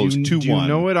Opposed you 2-1.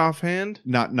 know it offhand?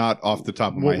 Not off the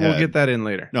top of my We'll head. get that in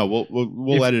later. No,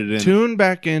 we'll edit it in. Tune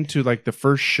back into like the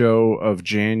first show of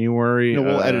January. No,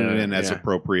 we'll edit it in as yeah.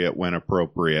 appropriate when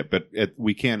appropriate, but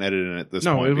we can't edit it in at this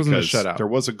No, point it wasn't a because shutout. there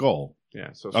was a goal.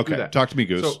 Yeah, so screw Okay, that. talk to me,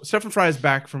 Goose. So Stephen Fry is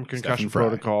back from concussion Stephen Fry.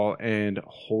 protocol, and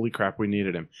holy crap, we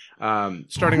needed him.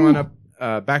 Starting lineup,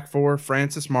 back four: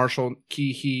 Francis, Marshall,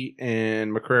 Keehee,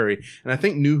 and McCrary. And I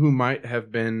think Nuhu might have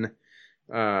been.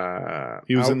 He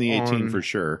was out in the 18 on- for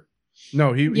sure.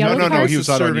 No, he Yellow No, card? he was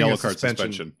out on serving yellow a card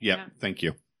suspension. Yep, Yeah. thank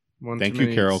you. One Thank too you,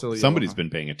 many Carol. silly Somebody's yellow been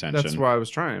paying attention. That's why I was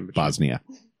trying. But Bosnia.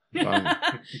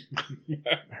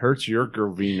 hurts your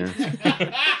Grovina.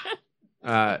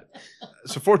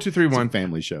 So 4-2-3-1. It's a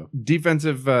family show.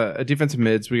 Defensive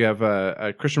mids. We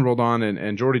have Christian Roldan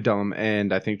and Jordy Dellum,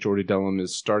 and I think Jordy Dellum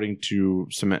is starting to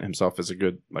cement himself as a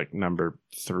good like number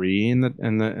 3 in the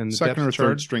Second depth or chart.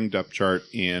 third string depth chart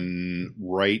in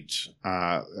right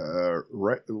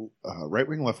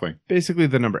wing, left wing. Basically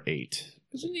the number 8.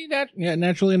 Isn't he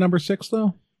naturally a number 6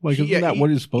 though? Like, isn't Yeah, that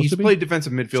what he's supposed he's to be? played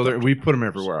defensive midfielder. We put him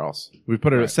everywhere else. We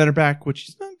put him at center back, which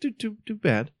is not too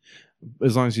bad,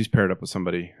 as long as he's paired up with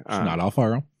somebody. It's not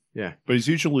Alfaro. Yeah. But he's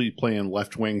usually playing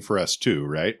left wing for us too,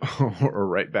 right? or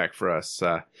right back for us.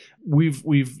 We've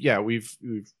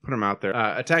put him out there.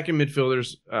 Attacking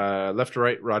midfielders, left to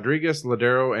right, Rodriguez,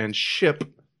 Ladero, and Ship.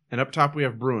 And up top we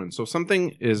have Bruin. So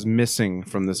something is missing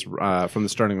from this from the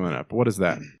starting lineup. What is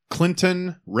that?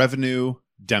 Clinton, Revenue,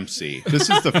 Dempsey. This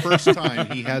is the first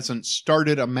time he hasn't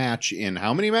started a match in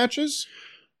how many matches?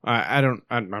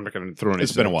 I'm not going to throw any.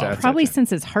 It's been a while. stats Probably at you. since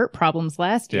his heart problems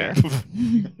last year.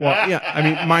 Well, yeah. I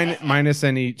mean, minus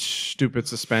any stupid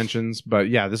suspensions, but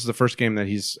yeah, this is the first game that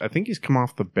I think he's come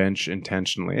off the bench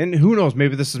intentionally, and who knows?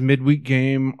 Maybe this is a midweek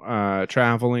game,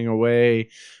 traveling away,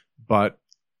 but.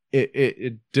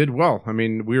 It did well. I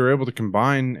mean, we were able to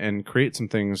combine and create some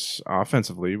things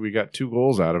offensively. We got 2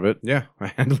 goals out of it. Yeah,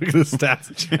 and look at the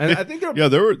stats. And I think Yeah,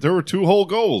 there were 2 whole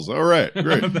goals. All right,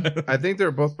 great. I think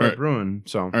they're both by Right. Bruin.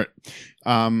 So, All right.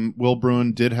 Will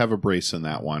Bruin did have a brace in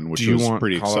that one, which do you was want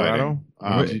pretty Colorado?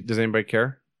 exciting. Does anybody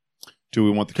care? Do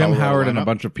we want the Tim Colorado Howard and a lineup?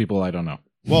 bunch of people I don't know.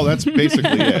 Well, that's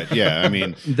basically it. Yeah, I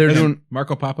mean, They're doing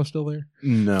Marco Papa still there?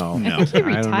 no. No. I think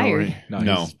he I don't know. retired. No,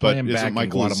 he's but playing isn't back in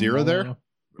Michael Azira there? Guatemala.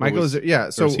 Michael is yeah.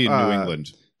 Or So is he in New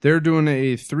England? They're doing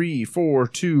a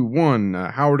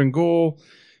 3-4-2-1. Howard and goal.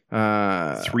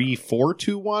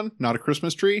 3-4-2-1, not a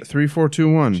Christmas tree.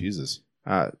 3-4-2-1. Jesus.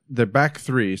 They're back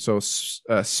 3. So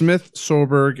Smith,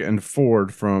 Solberg, and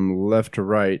Ford from left to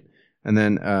right. And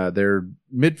then their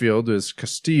midfield is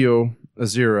Castillo,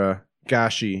 Azira,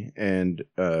 Gashi, and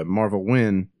Marvel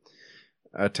Wynn.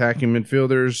 Attacking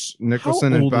midfielders,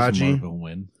 Nicholson How and old is Baji. Marvin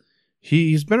Wynn?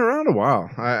 He's been around a while.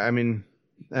 I mean,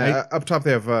 up top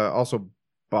they have also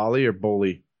Bali or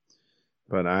Boli.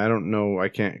 But I don't know. I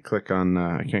can't click on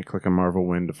Marvel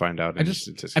Wynn to find out any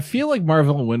statistics. I feel like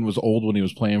Marvin Wynn was old when he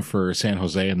was playing for San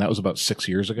Jose, and that was about 6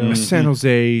 years ago. Mhm. San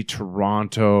Jose,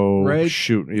 Toronto, Right.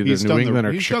 shoot, either He's New done England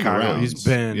or he's done the Chicago. rounds. He's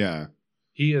been. Yeah.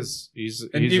 He is. He's.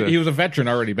 And he's he was a veteran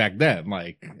already back then.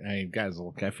 Like, hey, guy's a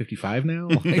little guy, 55 now.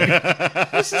 Like,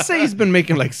 let's just say he's been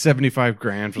making like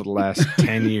 $75,000 for the last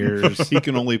 10 years. He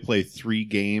can only play 3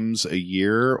 games a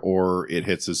year, or it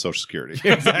hits his Social Security.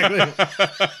 Exactly.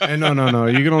 And no.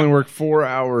 You can only work 4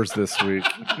 hours this week.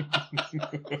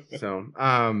 So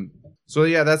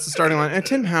yeah, that's the starting line. And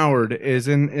Tim Howard is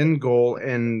in goal,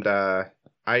 and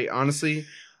I honestly,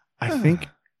 I think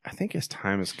his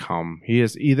time has come. He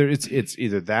is it's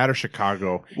either that or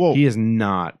Chicago. Well, He is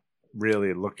not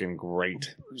really looking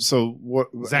great. so what?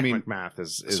 Zach I mean, McMath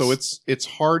is so it's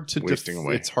hard to wasting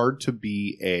away. It's hard to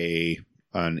be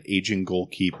an aging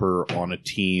goalkeeper on a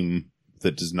team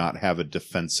that does not have a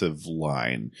defensive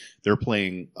line. They're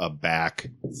playing a back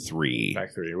 3.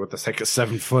 back 3 with the like a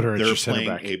 7-footer at They're your center playing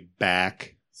back. a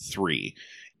back 3.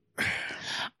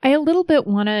 I a little bit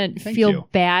want to Thank feel you.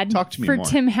 bad Talk to me for more.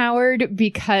 Tim Howard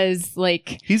because,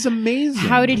 like, He's amazing.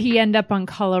 how did he end up on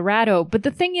Colorado? But the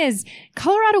thing is,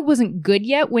 Colorado wasn't good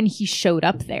yet when he showed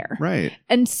up there. Right.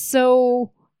 And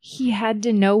so he had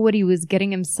to know what he was getting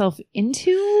himself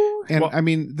into. And Well- I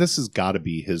mean, this has got to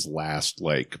be his last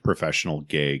like professional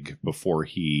gig before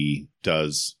he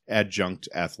does adjunct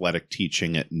athletic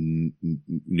teaching at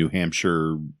New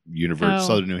Hampshire University, Oh.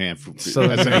 Southern New Hampshire,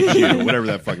 Southern- SNHU, whatever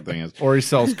that fucking thing is. Or he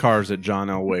sells cars at John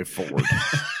Elway Ford.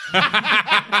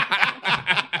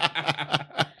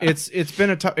 It's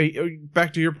been a tough.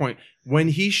 Back to your point, when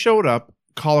he showed up,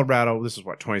 Colorado. This is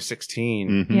what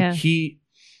 2016. Mhm. Yeah.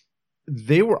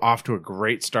 They were off to a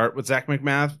great start with Zach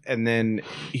McMath, and then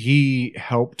he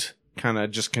helped kind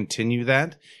of just continue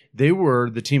that. They were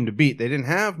the team to beat. They didn't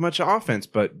have much offense,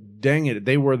 but dang it,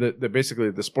 they were the basically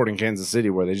the Sporting Kansas City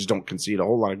where they just don't concede a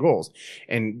whole lot of goals.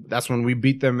 And that's when we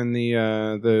beat them in the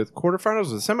quarterfinals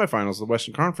or the semifinals of the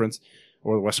Western Conference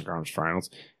or the Western Conference Finals.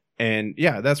 And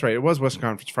yeah, that's right. It was Western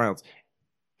Conference Finals.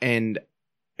 And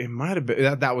it might have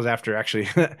been that was after actually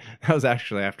that was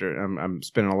actually after I'm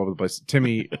spinning all over the place.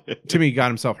 Timmy got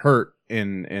himself hurt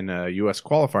in a US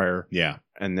qualifier, Yeah.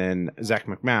 and then Zach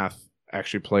McMath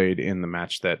actually played in the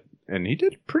match and he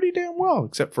did pretty damn well,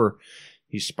 except for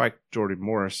he spiked Jordan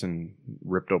Morris and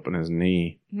ripped open his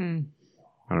knee. Hmm.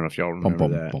 I don't know if y'all remember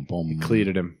that. He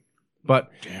cleated him. But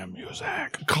Damn you,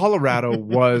 Zach. Colorado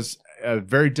was a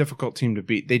very difficult team to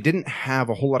beat. They didn't have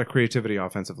a whole lot of creativity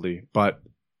offensively, but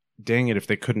dang it if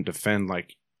they couldn't defend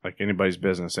like anybody's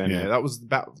business. And Yeah. that was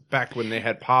back when they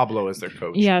had Pablo as their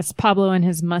coach. Yes, Pablo and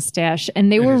his mustache.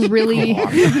 And they were really.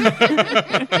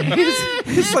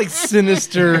 It's like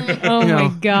sinister. Oh you my know.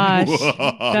 gosh.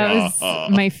 That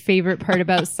was my favorite part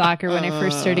about soccer when I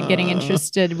first started getting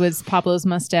interested was Pablo's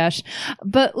mustache.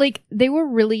 But like they were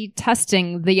really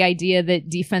testing the idea that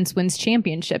defense wins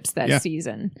championships that Yeah.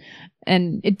 season.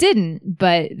 And it didn't,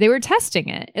 but they were testing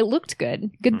it. It looked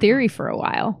good. Good theory for a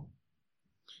while.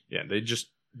 Yeah, they just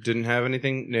didn't have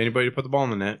anybody to put the ball in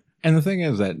the net. and the thing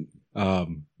is that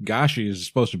Gashi is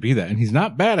supposed to be that, and he's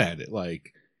not bad at it.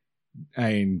 Like,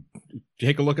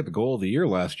 take a look at the goal of the year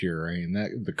last year. I mean,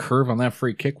 the curve on that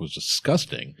free kick was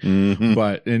disgusting. Mhm.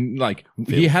 But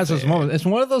he has those moments. It's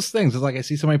one of those things. It's like I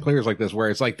see so many players like this where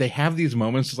it's like they have these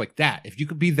moments. It's like that. If you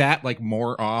could be that like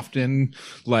more often,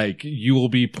 like you will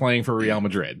be playing for Real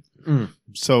Madrid.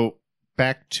 So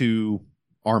back to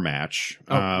our match.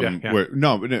 Where,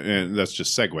 no, that's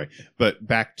just segue. But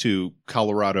back to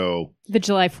Colorado. The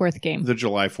July 4th game. The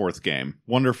July 4th game.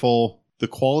 Wonderful. The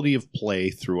quality of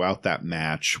play throughout that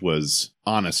match was,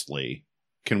 honestly,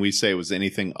 can we say it was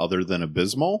anything other than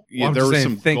abysmal? Well, there were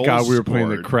some. Thank God we were playing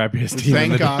the crappiest team.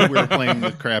 Thank God we were playing the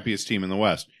crappiest team in the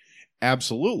West.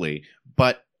 Absolutely,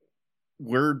 but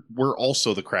we're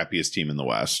also the crappiest team in the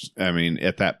West. I mean,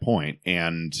 at that point,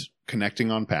 and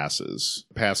connecting on passes,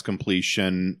 pass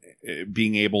completion,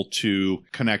 being able to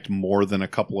connect more than a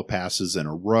couple of passes in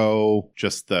a row.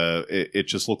 It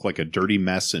just looked like a dirty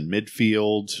mess in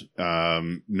midfield.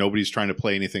 Nobody's trying to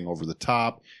play anything over the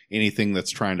top. Anything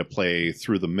that's trying to play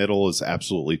through the middle is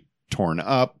absolutely torn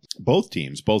up. Both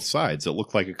teams, both sides. It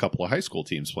looked like a couple of high school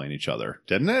teams playing each other,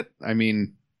 didn't it? I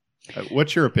mean,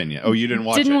 what's your opinion? Oh, you didn't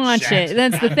watch it? Didn't watch it.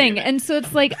 That's the thing. And so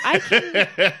it's like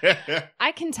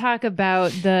I can talk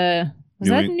about the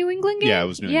that a New England game? Yeah, it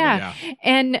was New England.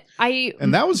 Yeah.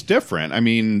 And that was different. I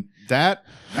mean,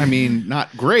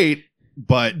 not great,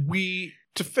 but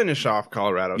to finish off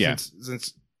Colorado, Yeah.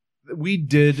 since we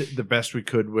did the best we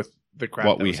could with the crap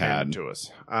What that we was handed had. to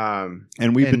us.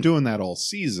 and we've been doing that all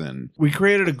season. We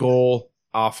created a goal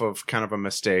off of kind of a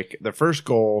mistake. The first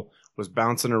goal was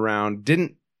bouncing around,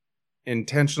 didn't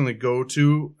intentionally go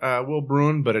to Will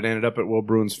Bruin, but it ended up at Will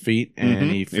Bruin's feet,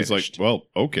 and he finished. He's like, well,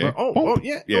 okay.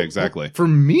 Yeah, exactly. For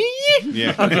me?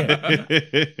 Yeah.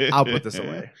 Okay. I'll put this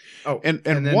away. Oh, And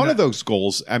then one of those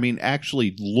goals, I mean,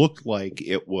 actually looked like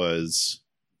it was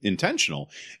intentional.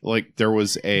 Like there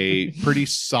was a pretty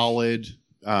solid,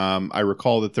 I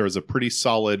recall that there was a pretty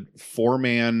solid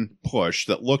 4-man push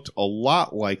that looked a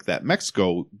lot like that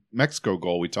Mexico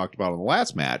goal we talked about in the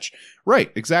last match.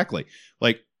 Right, exactly.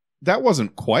 Like that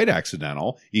wasn't quite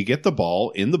accidental. You get the ball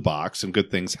in the box and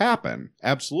good things happen.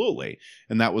 Absolutely.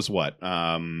 And that was what?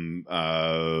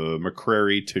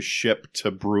 McCrary to ship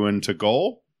to Bruin to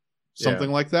goal?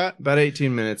 Something like that? about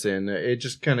 18 minutes in, it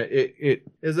just kind of it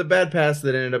is a bad pass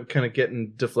that ended up kind of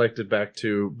getting deflected back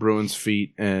to Bruin's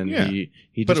feet, and Yeah. he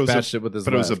But it was dispatched it with his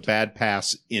But it was a left. bad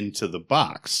pass into the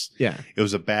box. Yeah. It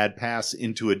was a bad pass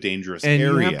into a dangerous And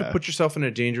area. you have to put yourself in a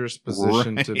dangerous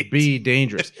position to Right. be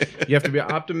dangerous. You have to be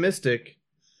optimistic,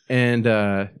 and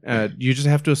you just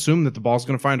have to assume that the ball's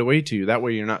going to find a way to you. That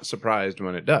way you're not surprised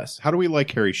when it does. How do we like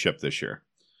Harry Ship this year?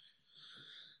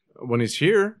 When he's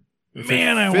here, if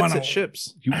Man, it I fits wanna- at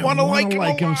ships. You I want to wanna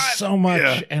like him, a lot. so much,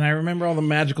 Yeah. and I remember all the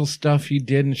magical stuff he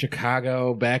did in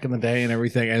Chicago back in the day and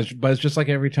everything. But it's just like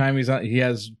every time he's on, he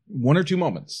has one or two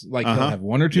moments. Like he'll have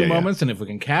one or two Yeah, yeah. moments, and if we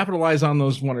can capitalize on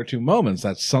those one or two moments,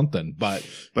 that's something. But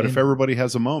If everybody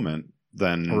has a moment,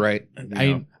 then right,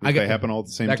 they happen all at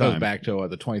the same that time. goes back to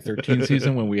the 2013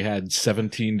 season when we had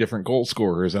 17 different goal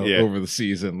scorers over the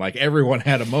season. Like everyone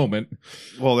had a moment.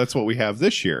 Well, that's what we have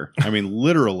this year. I mean,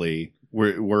 literally,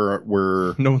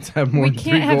 we're No one's had more we than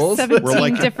can't 3 have goals. 17 We're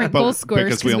like- different but- goal scorers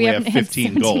because we only have haven't had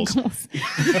 15 17 goals.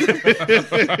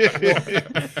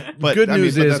 But Good I mean,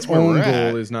 news but is that's where own we're goal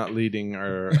at. is not leading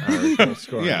our goal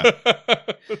scoring. Yeah.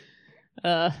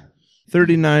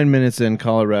 39 minutes in,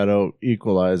 Colorado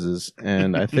equalizes,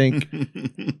 and I think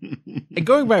And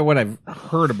going by what I've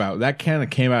heard about, that kind of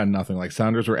came out of nothing. Like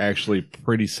Sounders were actually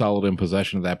pretty solid in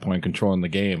possession at that point, controlling the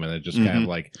game, and it just kind of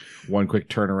like one quick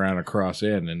turnaround across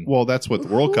in. And Well, that's what the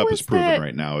World Who Cup is has proven that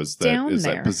right now is down that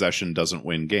there? possession doesn't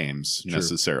win games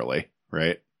necessarily,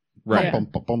 right? right, Yeah. Bum,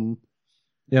 bum, bum.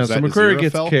 yeah. Is So that McCrary Nazira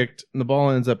gets fell? kicked, and the ball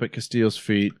ends up at Castillo's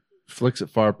feet, flicks it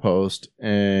far post,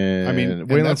 and I mean, and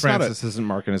Waylon that's not Francis isn't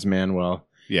marking his man well.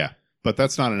 Yeah, but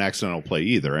that's not an accidental play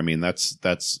either. I mean,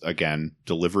 that's again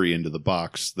delivery into the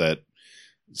box that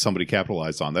somebody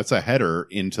capitalized on. That's a header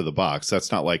into the box.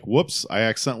 That's not like, whoops, I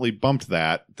accidentally bumped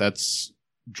that. That's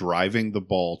driving the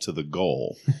ball to the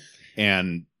goal.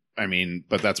 And I mean,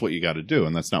 but that's what you got to do,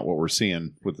 and that's not what we're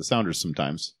seeing with the Sounders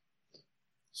sometimes.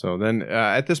 So then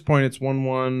at this point, it's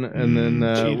 1-1, and then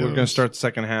we're Cheetos. going to start the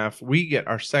second half. We get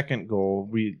our second goal.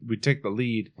 We take the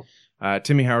lead.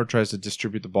 Timmy Howard tries to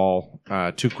distribute the ball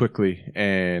too quickly,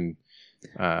 and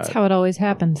That's how it always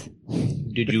happens.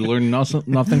 did you learn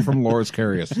nothing from Loris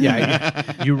Karius?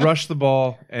 yeah, you rush the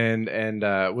ball, and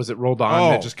was it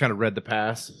Roldan that just kind of read the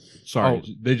pass? Sorry,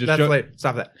 they just That's late.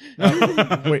 Stop that.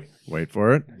 Wait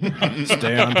for it.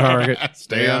 Stay on target.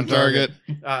 Stay on target.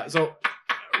 So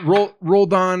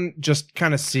Roldan just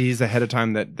kind of sees ahead of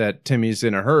time that Timmy's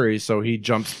in a hurry, so he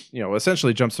jumps,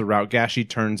 essentially jumps the route. Gashi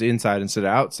turns inside instead of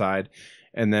outside,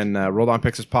 and then Roldan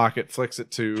picks his pocket, flicks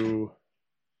it to,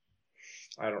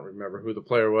 I don't remember who the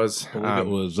player was. I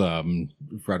believe it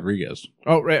was Rodriguez.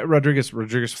 Oh, Rodriguez.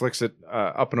 Rodriguez flicks it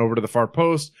up and over to the far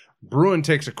post. Bruin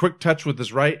takes a quick touch with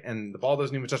his right, and the ball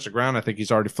doesn't even touch the ground. I think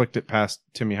he's already flicked it past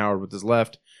Timmy Howard with his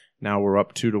left. Now we're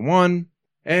up 2-1,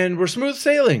 and we're smooth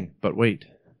sailing. But wait,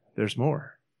 there's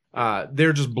more.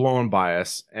 They're just blowing by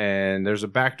us, and there's a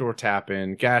backdoor tap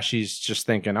in. Gashi's just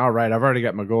thinking, all right, I've already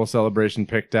got my goal celebration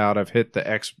picked out. I've hit the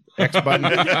X button,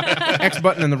 X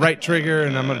button and the right trigger,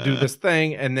 and I'm going to do this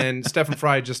thing. And then Stephen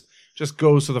Fry just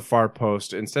goes to the far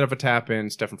post. Instead of a tap in,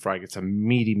 Stephen Fry gets a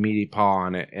meaty paw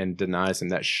on it and denies him.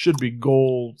 That should be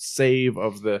goal save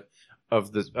of the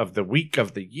week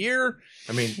of the year.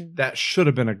 I mean, that should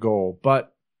have been a goal,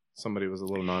 but somebody was a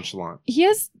little nonchalant. He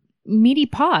has meaty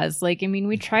paws.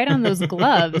 We tried on those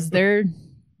gloves. They're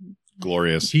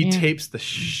glorious. He tapes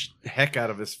the heck out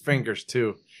of his fingers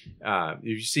too. If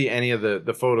you see any of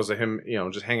the photos of him,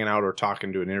 just hanging out or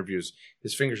talking, doing interviews,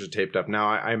 his fingers are taped up. Now,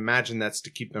 I imagine that's to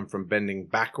keep them from bending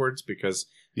backwards because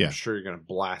I'm sure you're going to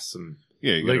blast some.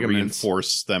 Yeah, you got to ligaments.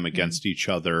 reinforce them against each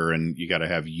other, and you got to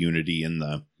have unity in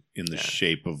the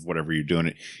shape of whatever you're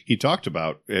doing. He talked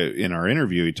about in our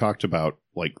interview. He talked about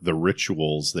like the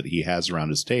rituals that he has around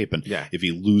his tape, and if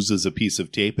he loses a piece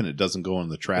of tape and it doesn't go in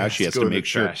the trash, he has to make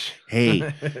sure.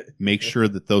 Hey, make sure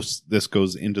that this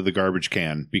goes into the garbage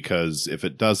can, because if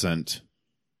it doesn't,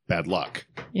 bad luck.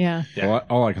 Yeah. Well,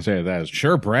 all I can say to that is,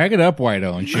 sure, brag it up, why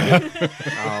don't you?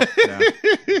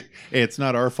 Hey, it's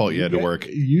not our fault you had to work.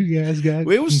 You guys got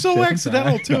It was so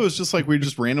accidental too. It's just like we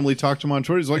just randomly talked to him on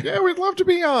Twitter. He's like, "Yeah, we'd love to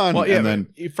be on." Well, yeah. And then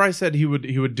Fry said he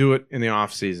would do it in the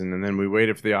off season, and then we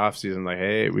waited for the off season. Like,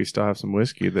 hey, we still have some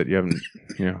whiskey that you haven't.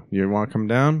 You want to come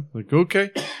down? Like, okay.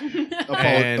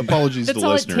 Apologies That's to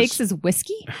all listeners. it takes is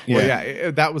whiskey? Well,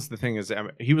 yeah, that was the thing. Is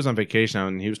he was on vacation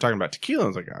and he was talking about tequila. I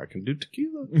was like, I can do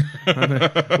tequila.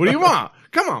 What do you want?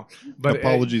 Come on. But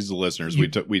apologies to listeners.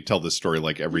 We tell this story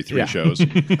like every 3 shows.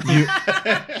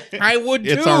 I would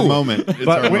too. It's our moment.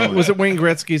 Was it Wayne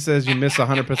Gretzky says you miss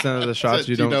 100% of the shots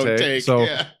you don't take? So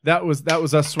that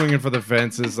was us swinging for the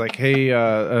fences. Like, hey,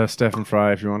 Stephen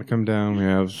Fry, if you want to come down, we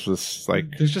have this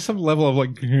like. There's just some level of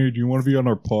like, hey, do you want to be on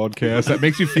our podcast? That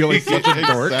makes you feel like such a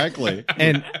dork. Exactly.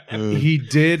 And he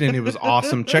did, and it was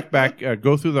awesome. Check back,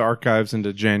 go through the archives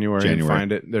into January and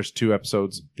find it. There's 2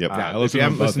 episodes. Yep. I listened to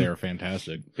them both. They were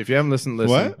fantastic. If you haven't listened,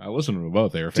 listen. What? I listened to them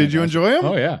both. They were fantastic. Did you enjoy them?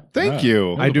 Oh, yeah. Thank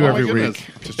you. I do Oh, every my goodness.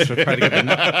 week. Just try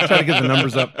to get the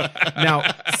numbers up.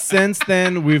 Now, since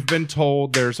then, we've been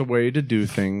told there's a way to do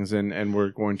things, and we're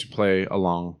going to play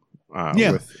along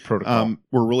with protocol.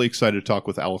 We're really excited to talk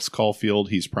with Alex Caulfield.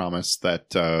 He's promised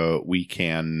that we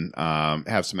can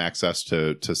have some access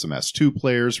to some S2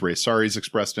 players. Ray Sari's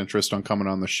expressed interest on coming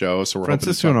on the show, so we're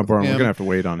Francisco hoping to talk Narbonne, with we're him. going to have to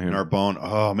wait on him. Narbonne.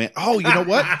 Oh, man. Oh, you know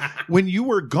what? When you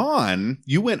were gone,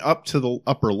 you went up to the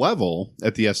upper level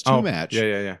at the S2 match.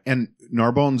 Yeah. And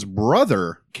Narbonne's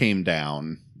brother came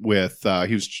down with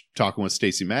he was talking with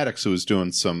Stacey Maddox, who was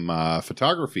doing some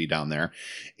photography down there,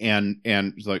 and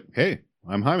he's like, "Hey,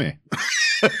 I'm Jaime."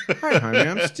 Hi, Jaime.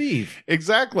 I'm Steve.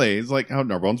 Exactly. He's like, "Oh,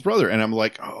 Narbonne's brother," and I'm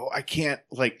like, "Oh, I can't."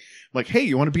 Like, "Hey,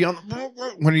 you want to be on?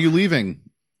 When are you leaving?"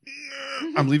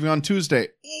 I'm leaving on Tuesday.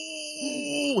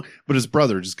 Ooh. But his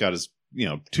brother just got his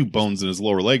 2 bones in his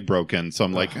lower leg broken, so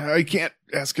I'm like, I can't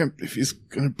ask him if he's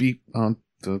gonna be on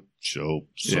the show.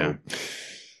 So. Yeah.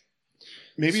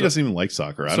 Maybe he doesn't even like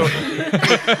soccer. I don't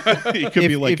know. He could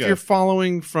be like if you're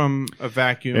following from a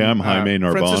vacuum. Yeah, I'm Jaime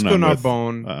Narbonne. Francisco I'm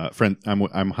Narbonne.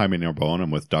 I'm Jaime Narbonne. I'm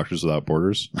with Doctors Without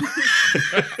Borders.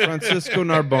 Francisco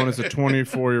Narbonne is a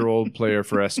 24-year-old player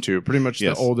for S2. Pretty much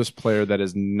the oldest player that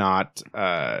is not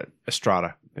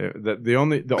Estrada.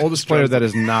 The oldest player that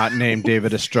is not named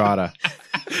David Estrada.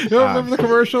 You don't remember the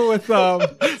commercial with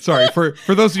sorry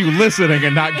for those of you listening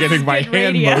and not getting my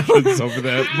hand motions over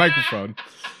the microphone.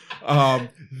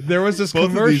 There was this Both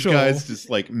commercial. of these guys just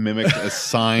like mimicked a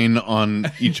sign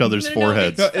on each other's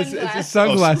foreheads. No, it's a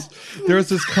sunglass. There was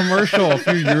this commercial a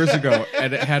few years ago,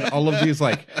 and it had all of these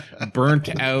like burnt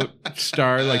out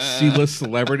like C-list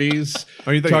celebrities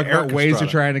talking about ways they're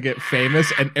trying to get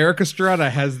famous. And Eric Estrada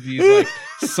has these like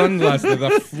sunglasses,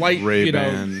 the flight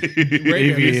Ray-Ban.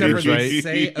 Ray-Ban, except for Aviators, they right?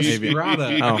 say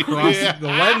Estrada across the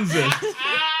lenses.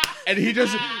 And he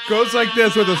just goes like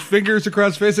this with his fingers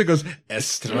across his face and goes,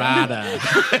 Estrada.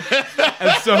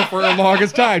 And so for the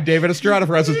longest time, David Estrada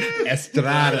for us was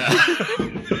Estrada.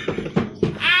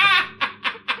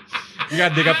 You got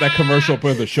to dig up that commercial, put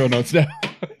it in the show notes now.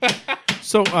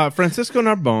 So Francisco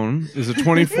Narbonne is a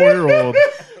 24-year-old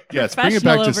Yes, bring it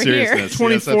back to Professional over here. seriousness.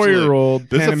 Yes, absolutely. 24-year-old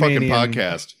This is a fucking Panamanian-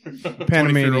 podcast.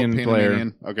 Panamanian 24-year-old player.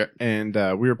 Panamanian. Okay. And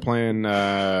we were playing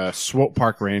Swope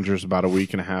Park Rangers about a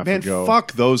week and a half Man, ago.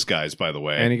 fuck those guys, by the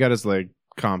way. And he got his leg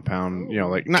compound,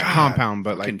 like not God, compound,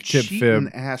 but fucking like tib cheating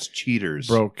fib ass cheaters.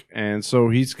 broke. And so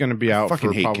he's going to be out fucking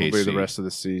for hate probably KC. the rest of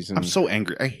the season. I'm so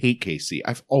angry. I hate KC.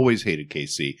 I've always hated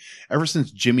KC. Ever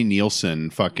since Jimmy Nielsen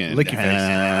fucking Licky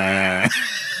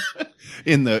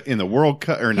in the World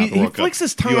Cup or not the he World Cup. flicks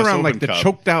his tongue US around Open like the Cup.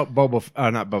 choked out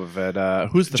not Boba Fett.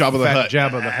 Who's the Jabba the fat Hutt.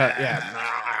 Jabba the Hutt? Yeah.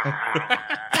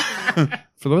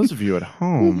 For those of you at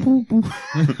home,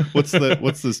 What's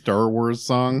the Star Wars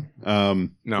song? No.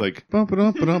 Like So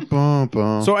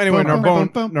anyway,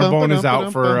 Narbonne is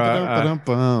out for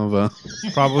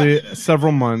probably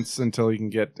several months until he can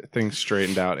get things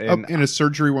straightened out. And and his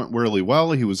surgery went really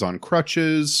well. He was on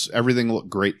crutches. Everything looked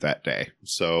great that day.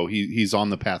 So he's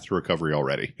on the path to recovery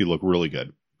already. He looked really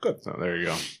good. so there you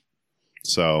go.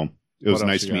 So it was What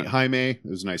else nice you to meet got? Jaime. It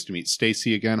was nice to meet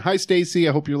Stacy again. Hi, Stacy.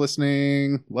 I hope you're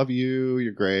listening. Love you.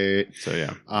 You're great. So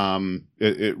yeah.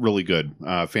 It really good.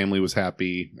 Family was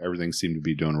happy. Everything seemed to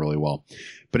be doing really well.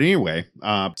 But anyway,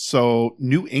 so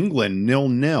New England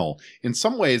 0-0. In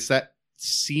some ways, that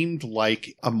seemed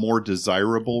like a more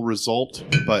desirable result.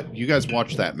 But you guys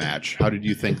watched that match. How did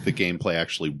you think the gameplay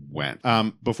actually went?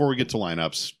 Before we get to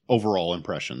lineups, overall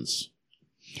impressions.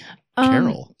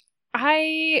 Carol.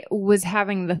 I was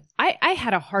having I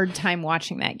had a hard time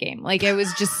watching that game. Like I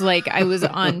was just like I was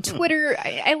on Twitter.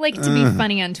 I like to be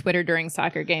funny on Twitter during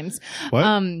soccer games. What?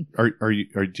 Are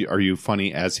you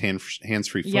funny as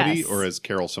hands-free footy Yes. or as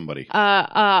Carol somebody?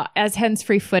 As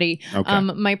hands-free footy. Okay.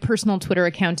 My personal Twitter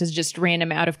account is just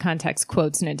random out of context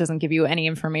quotes and it doesn't give you any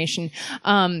information.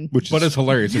 But it's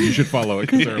hilarious, and you should follow it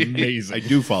because they're amazing. I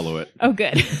do follow it. Oh,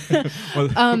 good.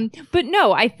 But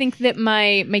no, I think that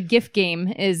my GIF game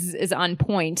is on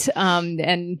point.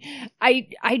 And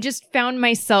I just found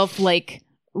myself like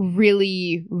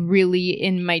really, really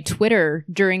in my Twitter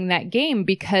during that game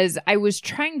because I was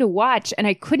trying to watch and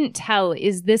I couldn't tell,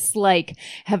 is this like,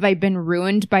 have I been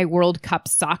ruined by World Cup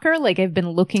soccer? Like I've been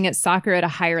looking at soccer at a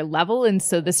higher level. And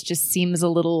so this just seems a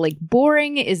little like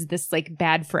boring. Is this like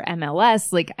bad for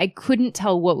MLS? Like I couldn't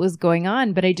tell what was going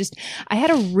on, but I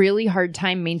had a really hard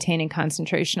time maintaining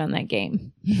concentration on that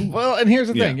game. Well, and here's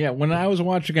the thing. Yeah, when I was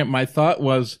watching it, my thought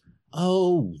was,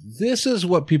 oh, this is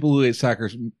what people who hate soccer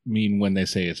mean when they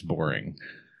say it's boring.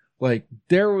 Like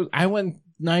I went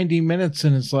 90 minutes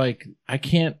and it's like, I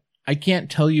can't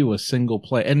tell you a single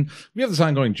play. And we have this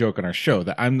ongoing joke on our show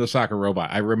that I'm the soccer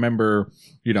robot. I remember,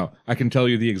 I can tell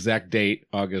you the exact date,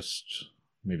 August,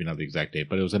 maybe not the exact date,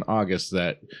 but it was in August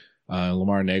that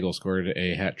Lamar Nagel scored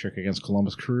a hat trick against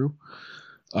Columbus Crew.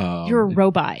 You're a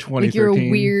robot. Like you're a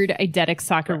 2013. weird eidetic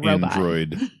soccer robot.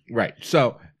 Android. Right.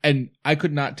 So, and I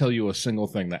could not tell you a single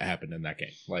thing that happened in that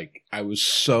game. Like, I was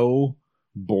so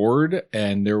bored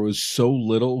and there was so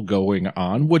little going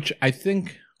on, which I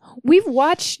think. We've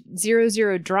watched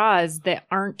 0-0 draws that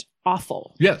aren't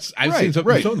awful. Yes, I've Right, seen some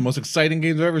right. of the most exciting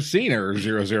games I've ever seen are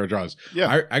 0-0 draws.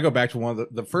 Yeah. I go back to one of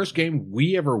the first game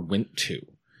we ever went to.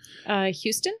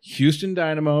 Houston? Houston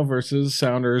Dynamo versus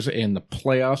Sounders in the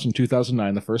playoffs in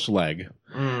 2009, the first leg,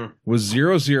 was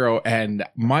 0-0, and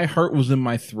my heart was in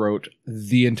my throat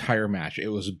the entire match. It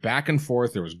was back and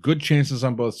forth. There was good chances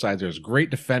on both sides. There was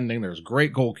great defending. There was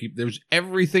great goalkeeping. There was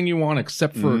everything you want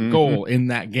except for a goal in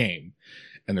that game.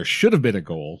 And there should have been a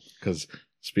goal, because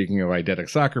speaking of eidetic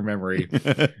soccer memory,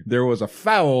 there was a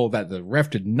foul that the ref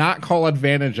did not call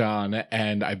advantage on,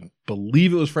 and I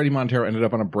believe it was Freddie Montero ended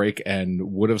up on a break and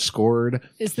would have scored.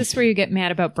 Is this where you get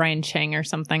mad about Brian Chang or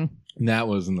something? And that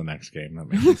was in the next game. That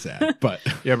makes me sad. But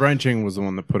Yeah, Brian Ching was the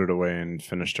one that put it away and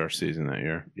finished our season that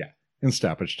year. in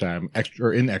stoppage time,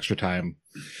 extra time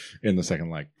in the second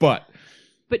leg. But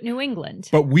New England.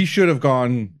 we should have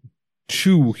gone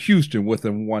to Houston with a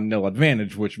 1-0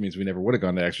 advantage, which means we never would have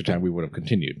gone to extra time. We would have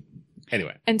continued.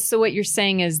 Anyway. And so what you're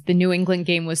saying is the New England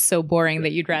game was so boring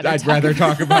that you'd rather I'd rather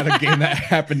talk about a game that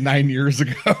happened 9 years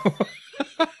ago.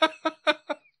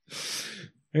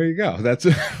 There you go. That's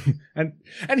and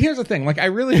here's the thing. Like I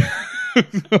really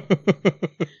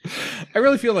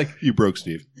feel like You broke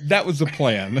Steve. that was the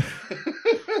plan.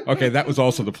 Okay, that was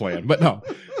also the plan. But no.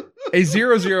 A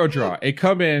 0-0 draw. A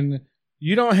come in,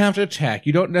 you don't have to attack.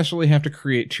 You don't necessarily have to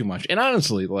create too much. And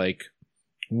honestly, like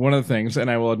one of the things, and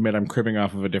I will admit I'm cribbing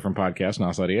off of a different podcast,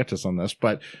 Nas Adietis, on this,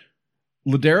 but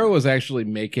Ladero was actually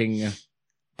making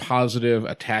positive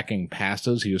attacking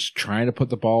passes. He was trying to put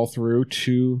the ball through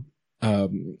to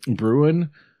Bruin,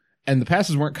 and the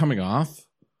passes weren't coming off,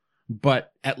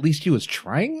 but at least he was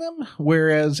trying them.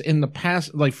 Whereas in the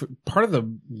past, like part of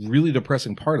the really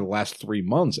depressing part of the last 3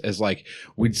 months is like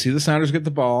we'd see the Sounders get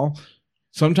the ball.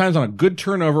 Sometimes on a good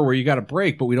turnover where you got a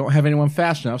break, but we don't have anyone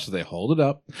fast enough, so they hold it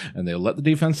up and they let the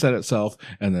defense set itself,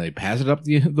 and then they pass it up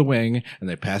the wing, and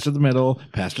they pass it to the middle,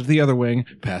 pass it to the other wing,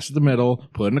 pass it to the middle,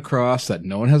 put it across that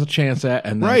no one has a chance at,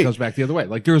 and then it goes back the other way.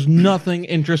 Like there's nothing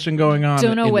interesting going on.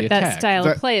 Don't know in what the that attack. style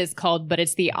of play is called, but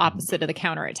it's the opposite of the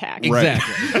counterattack.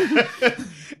 Exactly.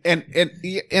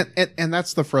 and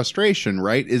that's the frustration,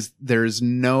 right? Is there's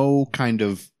no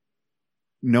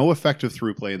effective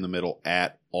through play in the middle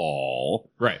at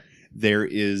all. Right. There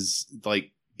is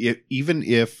like even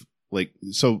if like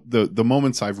so the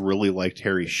moments I've really liked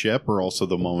Harry Shipp are also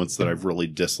the moments that I've really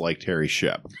disliked Harry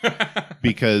Shipp.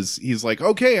 Because he's like,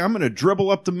 okay, I'm going to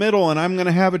dribble up the middle and I'm going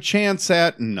to have a chance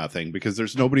at nothing because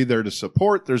there's nobody there to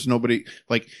support. There's nobody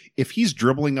like if he's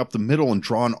dribbling up the middle and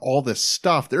drawing all this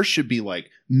stuff, there should be like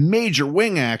major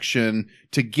wing action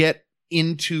to get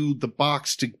into the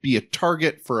box to be a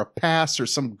target for a pass or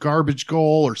some garbage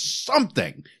goal or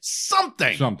something,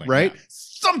 right? Yeah.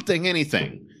 Something,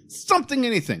 anything.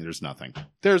 There's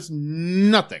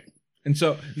nothing. And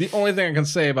so the only thing I can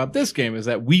say about this game is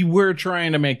that we were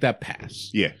trying to make that pass.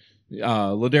 Yeah.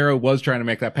 Ladero was trying to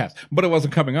make that pass, but it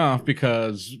wasn't coming off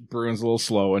because Bruin's a little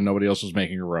slow and nobody else was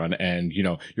making a run. And, you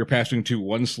know, you're passing to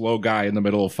one slow guy in the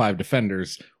middle of 5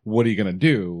 defenders. What are you going to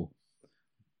do?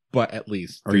 But at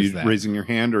least Are you that. raising your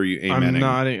hand or are you amening? I'm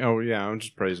nodding. Oh yeah, I'm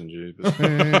just praising Jesus. Back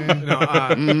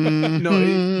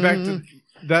to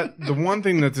that. The one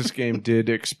thing that this game did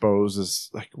expose is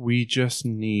like we just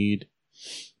need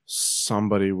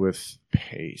somebody with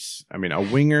pace. I mean,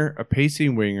 a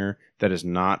pacing winger that is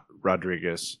not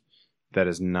Rodriguez, that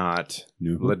is not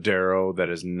Ladero, that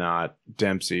is not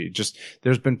Dempsey. Just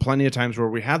there's been plenty of times where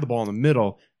we had the ball in the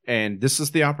middle, and this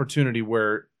is the opportunity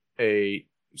where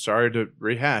sorry to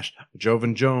rehash,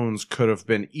 Jovan Jones could have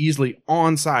been easily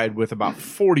onside with about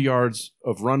 40 yards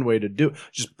of runway to do.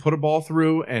 Just put a ball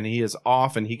through and he is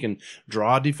off and he can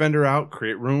draw a defender out,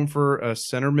 create room for a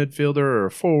center midfielder or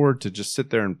a forward to just sit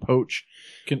there and poach.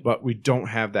 But we don't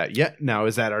have that yet. Now,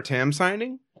 is that our TAM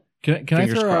signing? Can I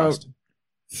throw out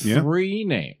 3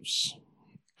 names?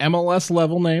 MLS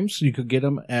level names. You could get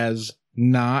them as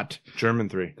not German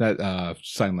 3. That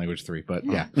sign language 3, but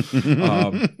yeah.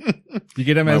 You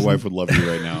get them My as wife would love you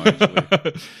right now,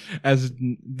 actually. as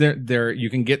they're you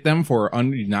can get them for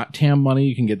not TAM money.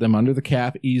 You can get them under the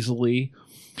cap easily.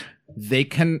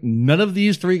 None of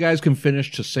these 3 guys can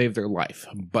finish to save their life,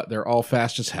 but they're all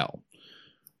fast as hell.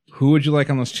 Who would you like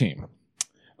on this team?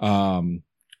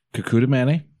 Kakuta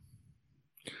Mane,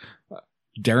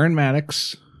 Darren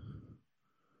Maddox,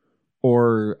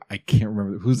 or I can't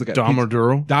remember who's the guy.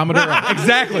 Domoduro.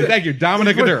 Exactly. Thank you,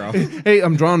 Dominic Aduro. Hey,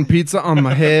 I'm drawing pizza on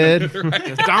my head.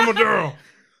 Domoduro.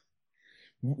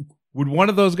 Would one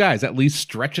of those guys at least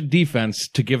stretch a defense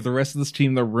to give the rest of this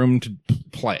team the room to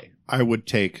play? I would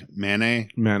take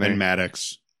Mane and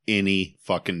Maddox any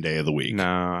fucking day of the week. No,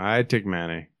 I'd take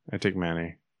Mane.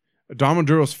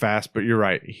 Domoduro's fast, but you're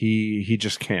right. He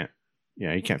just can't.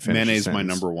 Yeah, he can't finish. Mane's my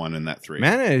number 1 in that 3.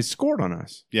 Mane scored on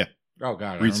us. Yeah. Oh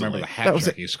God, Recently. I remember the hat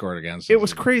trick he scored against. It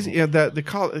was crazy. Yeah, back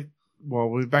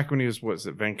when he was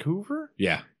it Vancouver?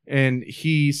 Yeah. And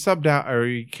he subbed out, or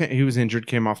he was injured,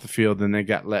 came off the field, and they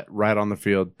got let right on the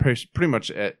field, pretty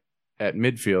much at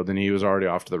midfield, and he was already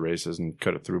off to the races and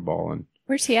cut it through ball. And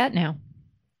Where's he at now?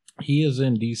 He is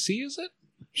in DC, is it?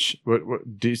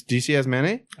 what DC has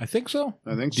Mane? I think so.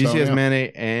 DC has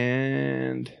Mane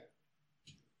and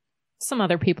Some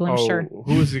other people, I'm sure.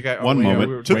 Who was the guy? One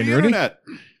moment. To the internet.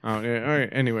 Oh, yeah. All right.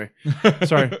 Anyway,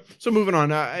 sorry. So moving on.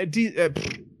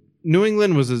 New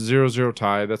England was a 0-0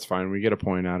 tie. That's fine. We get a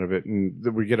point out of it, and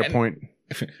we get a point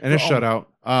and a shutout.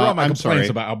 For all my I'm complaints sorry.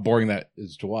 about how boring that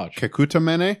is to watch. Kakuta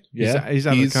Mane? Yeah. He's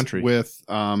out of the country. With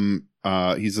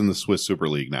he's in the Swiss Super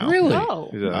League now. Really? Oh.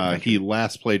 He's out of the country. He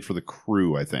last played for the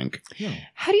Crew, I think.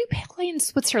 How do you play in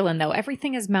Switzerland, though?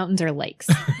 Everything is mountains or lakes.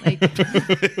 Like,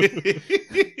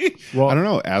 Well, I don't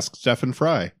know. Ask Stefan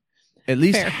Fry. at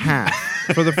least Fair. half.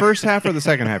 For the first half or the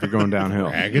second half, you're going downhill.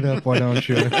 Drag it up, why don't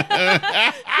you?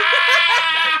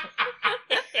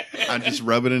 I'm just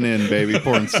rubbing it in, baby.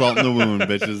 Pouring salt in the wound,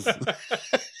 bitches.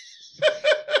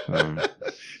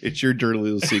 It's your dirty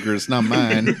little secret. It's not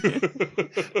mine.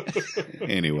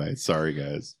 Anyway, sorry,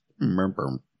 guys.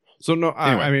 So no,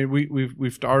 Anyway. I mean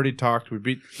we've already talked. We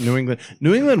beat New England.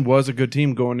 New England was a good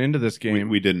team going into this game.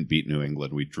 We didn't beat New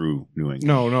England. We drew New England.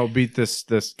 No, beat this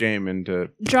game into.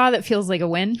 Draw that feels like a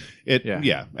win.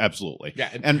 Yeah, absolutely. Yeah,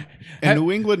 And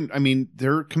New England, I mean,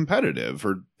 they're competitive,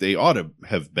 or they ought to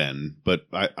have been, but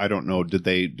I don't know. Did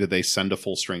they send a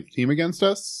full strength team against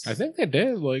us? I think they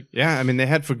did. Like Yeah, I mean they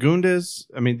had Fagundes.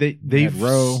 I mean they had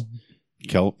Rowe,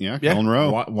 Kellen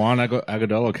Rowe. Juan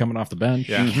Agudelo coming off the bench.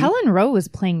 Yeah. Kellen Rowe was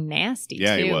playing nasty,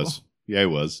 Yeah, too. he was. Yeah, he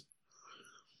was.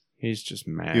 He's just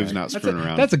mad. He was not That's screwing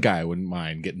around. that's a guy I wouldn't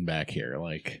mind getting back here.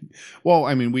 Like, Well,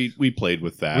 I mean, we played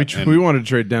with that. We wanted to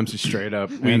trade Dempsey straight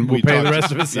up, and we'll we pay the talked-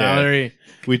 rest of his yeah. salary.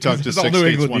 We talked to That's all Six New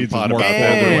States England One needs is Pod more about football.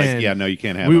 that. They're like, And yeah, no, you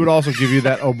can't have We him. would also give you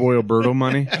that Oh Boy Alberto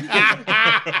money.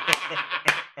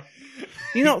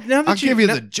 You know, now that I'll give you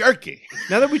now, the jerky.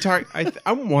 now that we talk,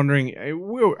 I'm wondering.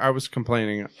 I was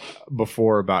complaining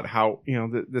before about how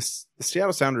the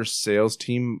Seattle Sounders sales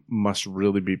team must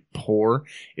really be poor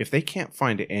if they can't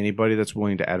find anybody that's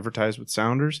willing to advertise with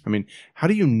Sounders. I mean, how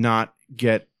do you not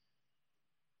get?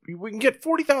 We can get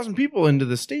 40,000 people into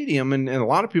the stadium, and a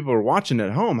lot of people are watching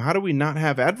at home. How do we not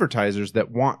have advertisers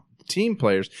that want team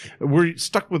players? We're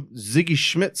stuck with Ziggy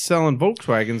Schmidt selling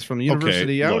Volkswagens from the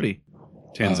University look. Audi.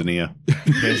 Tanzania.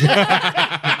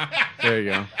 There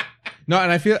you go. no,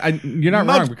 and I feel you're not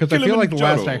Mount wrong because I feel like the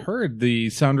last I Kilimanjaro. heard, the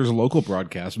Sounders local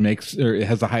broadcast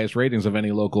has the highest ratings of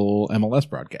any local MLS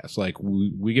broadcast. Like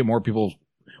we get more people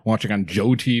watching on Joe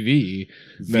TV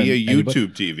than Via anybody-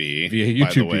 YouTube TV. via by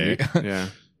the YouTube way. TV. Yeah.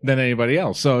 than anybody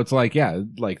else. So it's like, yeah,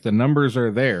 like the numbers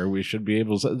are there. We should be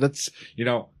able to. That's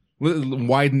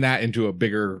widen that into a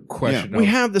bigger question. We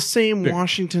have the same Big-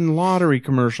 Washington lottery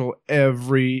commercial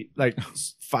every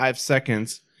 5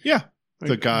 seconds. Yeah. The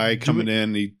Like, guy do coming we-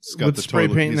 in, he's got with the spray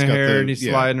toilet- paint in he's the got hair and he's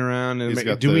yeah. sliding around. And He's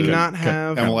got do we the- not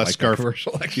have? I don't MLS like that scarf.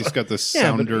 commercial. He's got the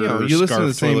Yeah, but, sounder you listen to scarf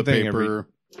the same toilet thing paper.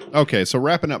 Okay, so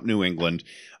wrapping up New England.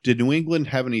 Did New England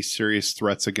have any serious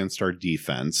threats against our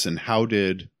defense? And how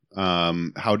did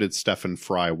Stephen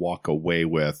Fry walk away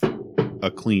with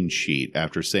a clean sheet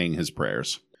after saying his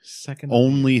prayers? Second.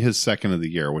 Only his second of the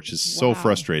year, which is so Wow.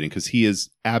 frustrating because he is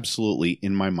absolutely,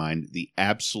 in my mind, the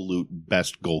absolute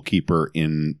best goalkeeper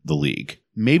in the league.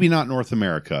 Maybe not North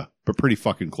America, but pretty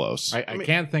fucking close. I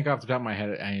can't think off the top of my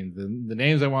head. I mean, the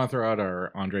names I want to throw out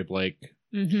are Andre Blake,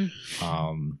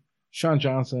 Sean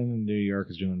Johnson in New York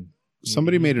is doing.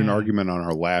 Somebody made an Yeah. argument on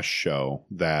our last show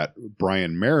that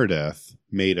Brian Meredith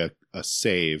made a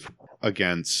save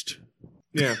against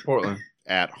Yeah, Portland.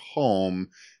 at home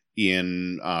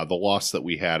in the loss that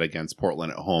we had against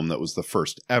Portland at home. That was the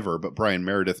first ever, but Brian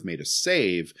Meredith made a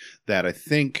save that I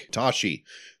think Tashi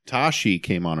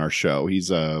came on our show. He's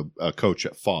a coach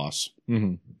at Foss.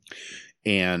 Mm-hmm.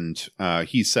 And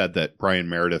he said that Brian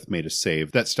Meredith made a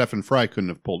save that Stephen Fry couldn't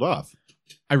have pulled off.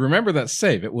 I remember that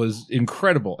save. It was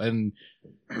incredible. And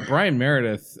Brian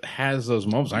Meredith has those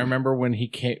moments. I remember when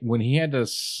he had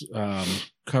to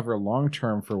cover long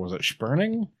term for, was it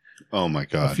Sperning? Oh my A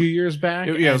God. few years back.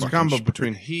 It was a And- combo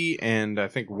between he and I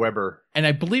think Weber. And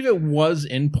I believe it was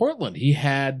in Portland. He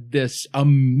had this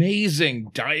amazing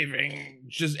diving.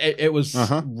 Just it was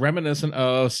Uh-huh. reminiscent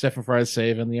of Stephen Fry's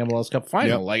save in the MLS Cup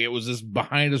final. Yep. Like it was just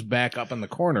behind his back up in the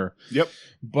corner. Yep.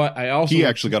 But I also He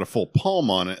actually got a full palm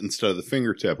on it instead of the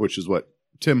fingertip, which is what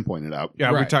Tim pointed out.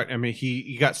 Yeah, we Right. talked. I mean,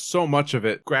 he got so much of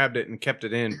it, grabbed it and kept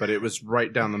it in, but it was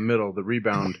right down the middle. The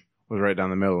rebound was right down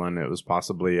the middle, and it was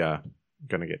possibly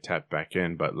going to get tapped back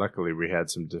in. But luckily, we had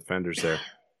some defenders there.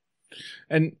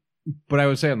 But I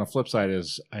would say on the flip side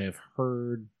is I have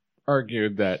heard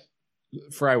argued that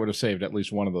Fry would have saved at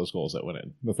least one of those goals that went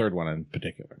in, the third one in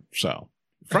particular. So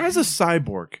Fry's a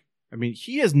cyborg. I mean,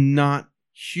 he is not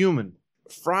human.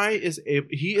 Fry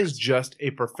he is just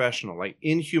a professional, like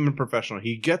inhuman professional.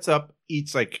 He gets up,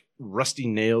 eats like rusty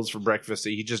nails for breakfast.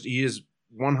 He is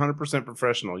 100%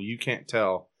 professional. You can't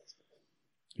tell.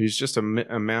 He's just a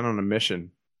man on a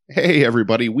mission. Hey,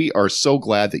 everybody. We are so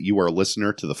glad that you are a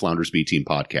listener to the Flounders B Team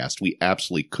podcast. We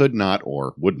absolutely could not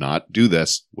or would not do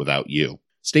this without you.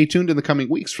 Stay tuned in the coming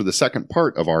weeks for the second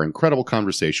part of our incredible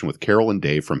conversation with Carol and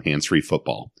Dave from Hands Free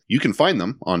Football. You can find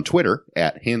them on Twitter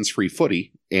at Hands Free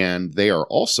Footy, and they are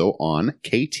also on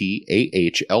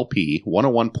KTAHLP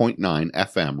 101.9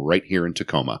 FM right here in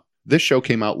Tacoma. This show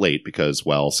came out late because,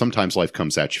 well, sometimes life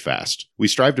comes at you fast. We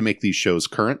strive to make these shows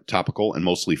current, topical, and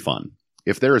mostly fun.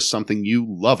 If there is something you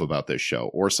love about this show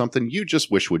or something you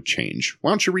just wish would change, why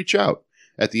don't you reach out?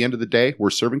 At the end of the day, we're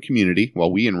serving community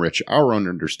while we enrich our own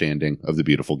understanding of the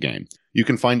beautiful game. You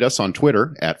can find us on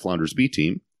Twitter at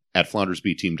FloundersBteam, at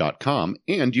FloundersBteam.com,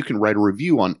 and you can write a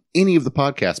review on any of the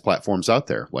podcast platforms out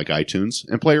there, like iTunes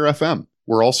and Player FM.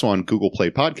 We're also on Google Play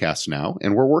Podcasts now,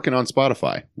 and we're working on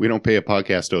Spotify. We don't pay a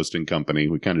podcast hosting company.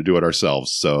 We kind of do it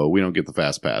ourselves, so we don't get the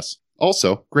fast pass.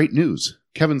 Also, great news.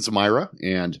 Kevin Zamira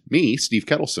and me, Steve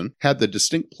Kettleson, had the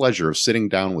distinct pleasure of sitting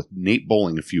down with Nate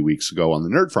Bowling a few weeks ago on the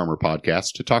Nerd Farmer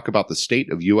podcast to talk about the state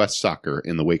of U.S. soccer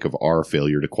in the wake of our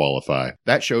failure to qualify.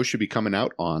 That show should be coming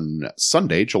out on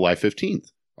Sunday, July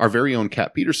 15th. Our very own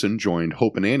Kat Peterson joined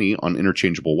Hope and Annie on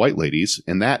Interchangeable White Ladies,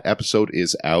 and that episode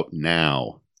is out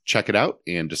now. Check it out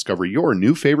and discover your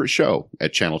new favorite show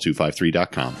at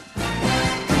channel253.com.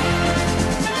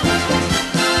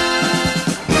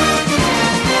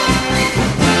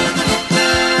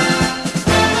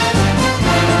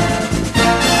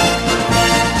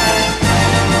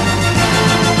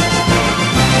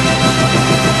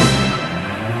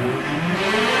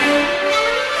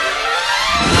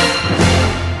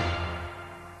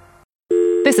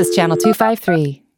 This is Channel 253.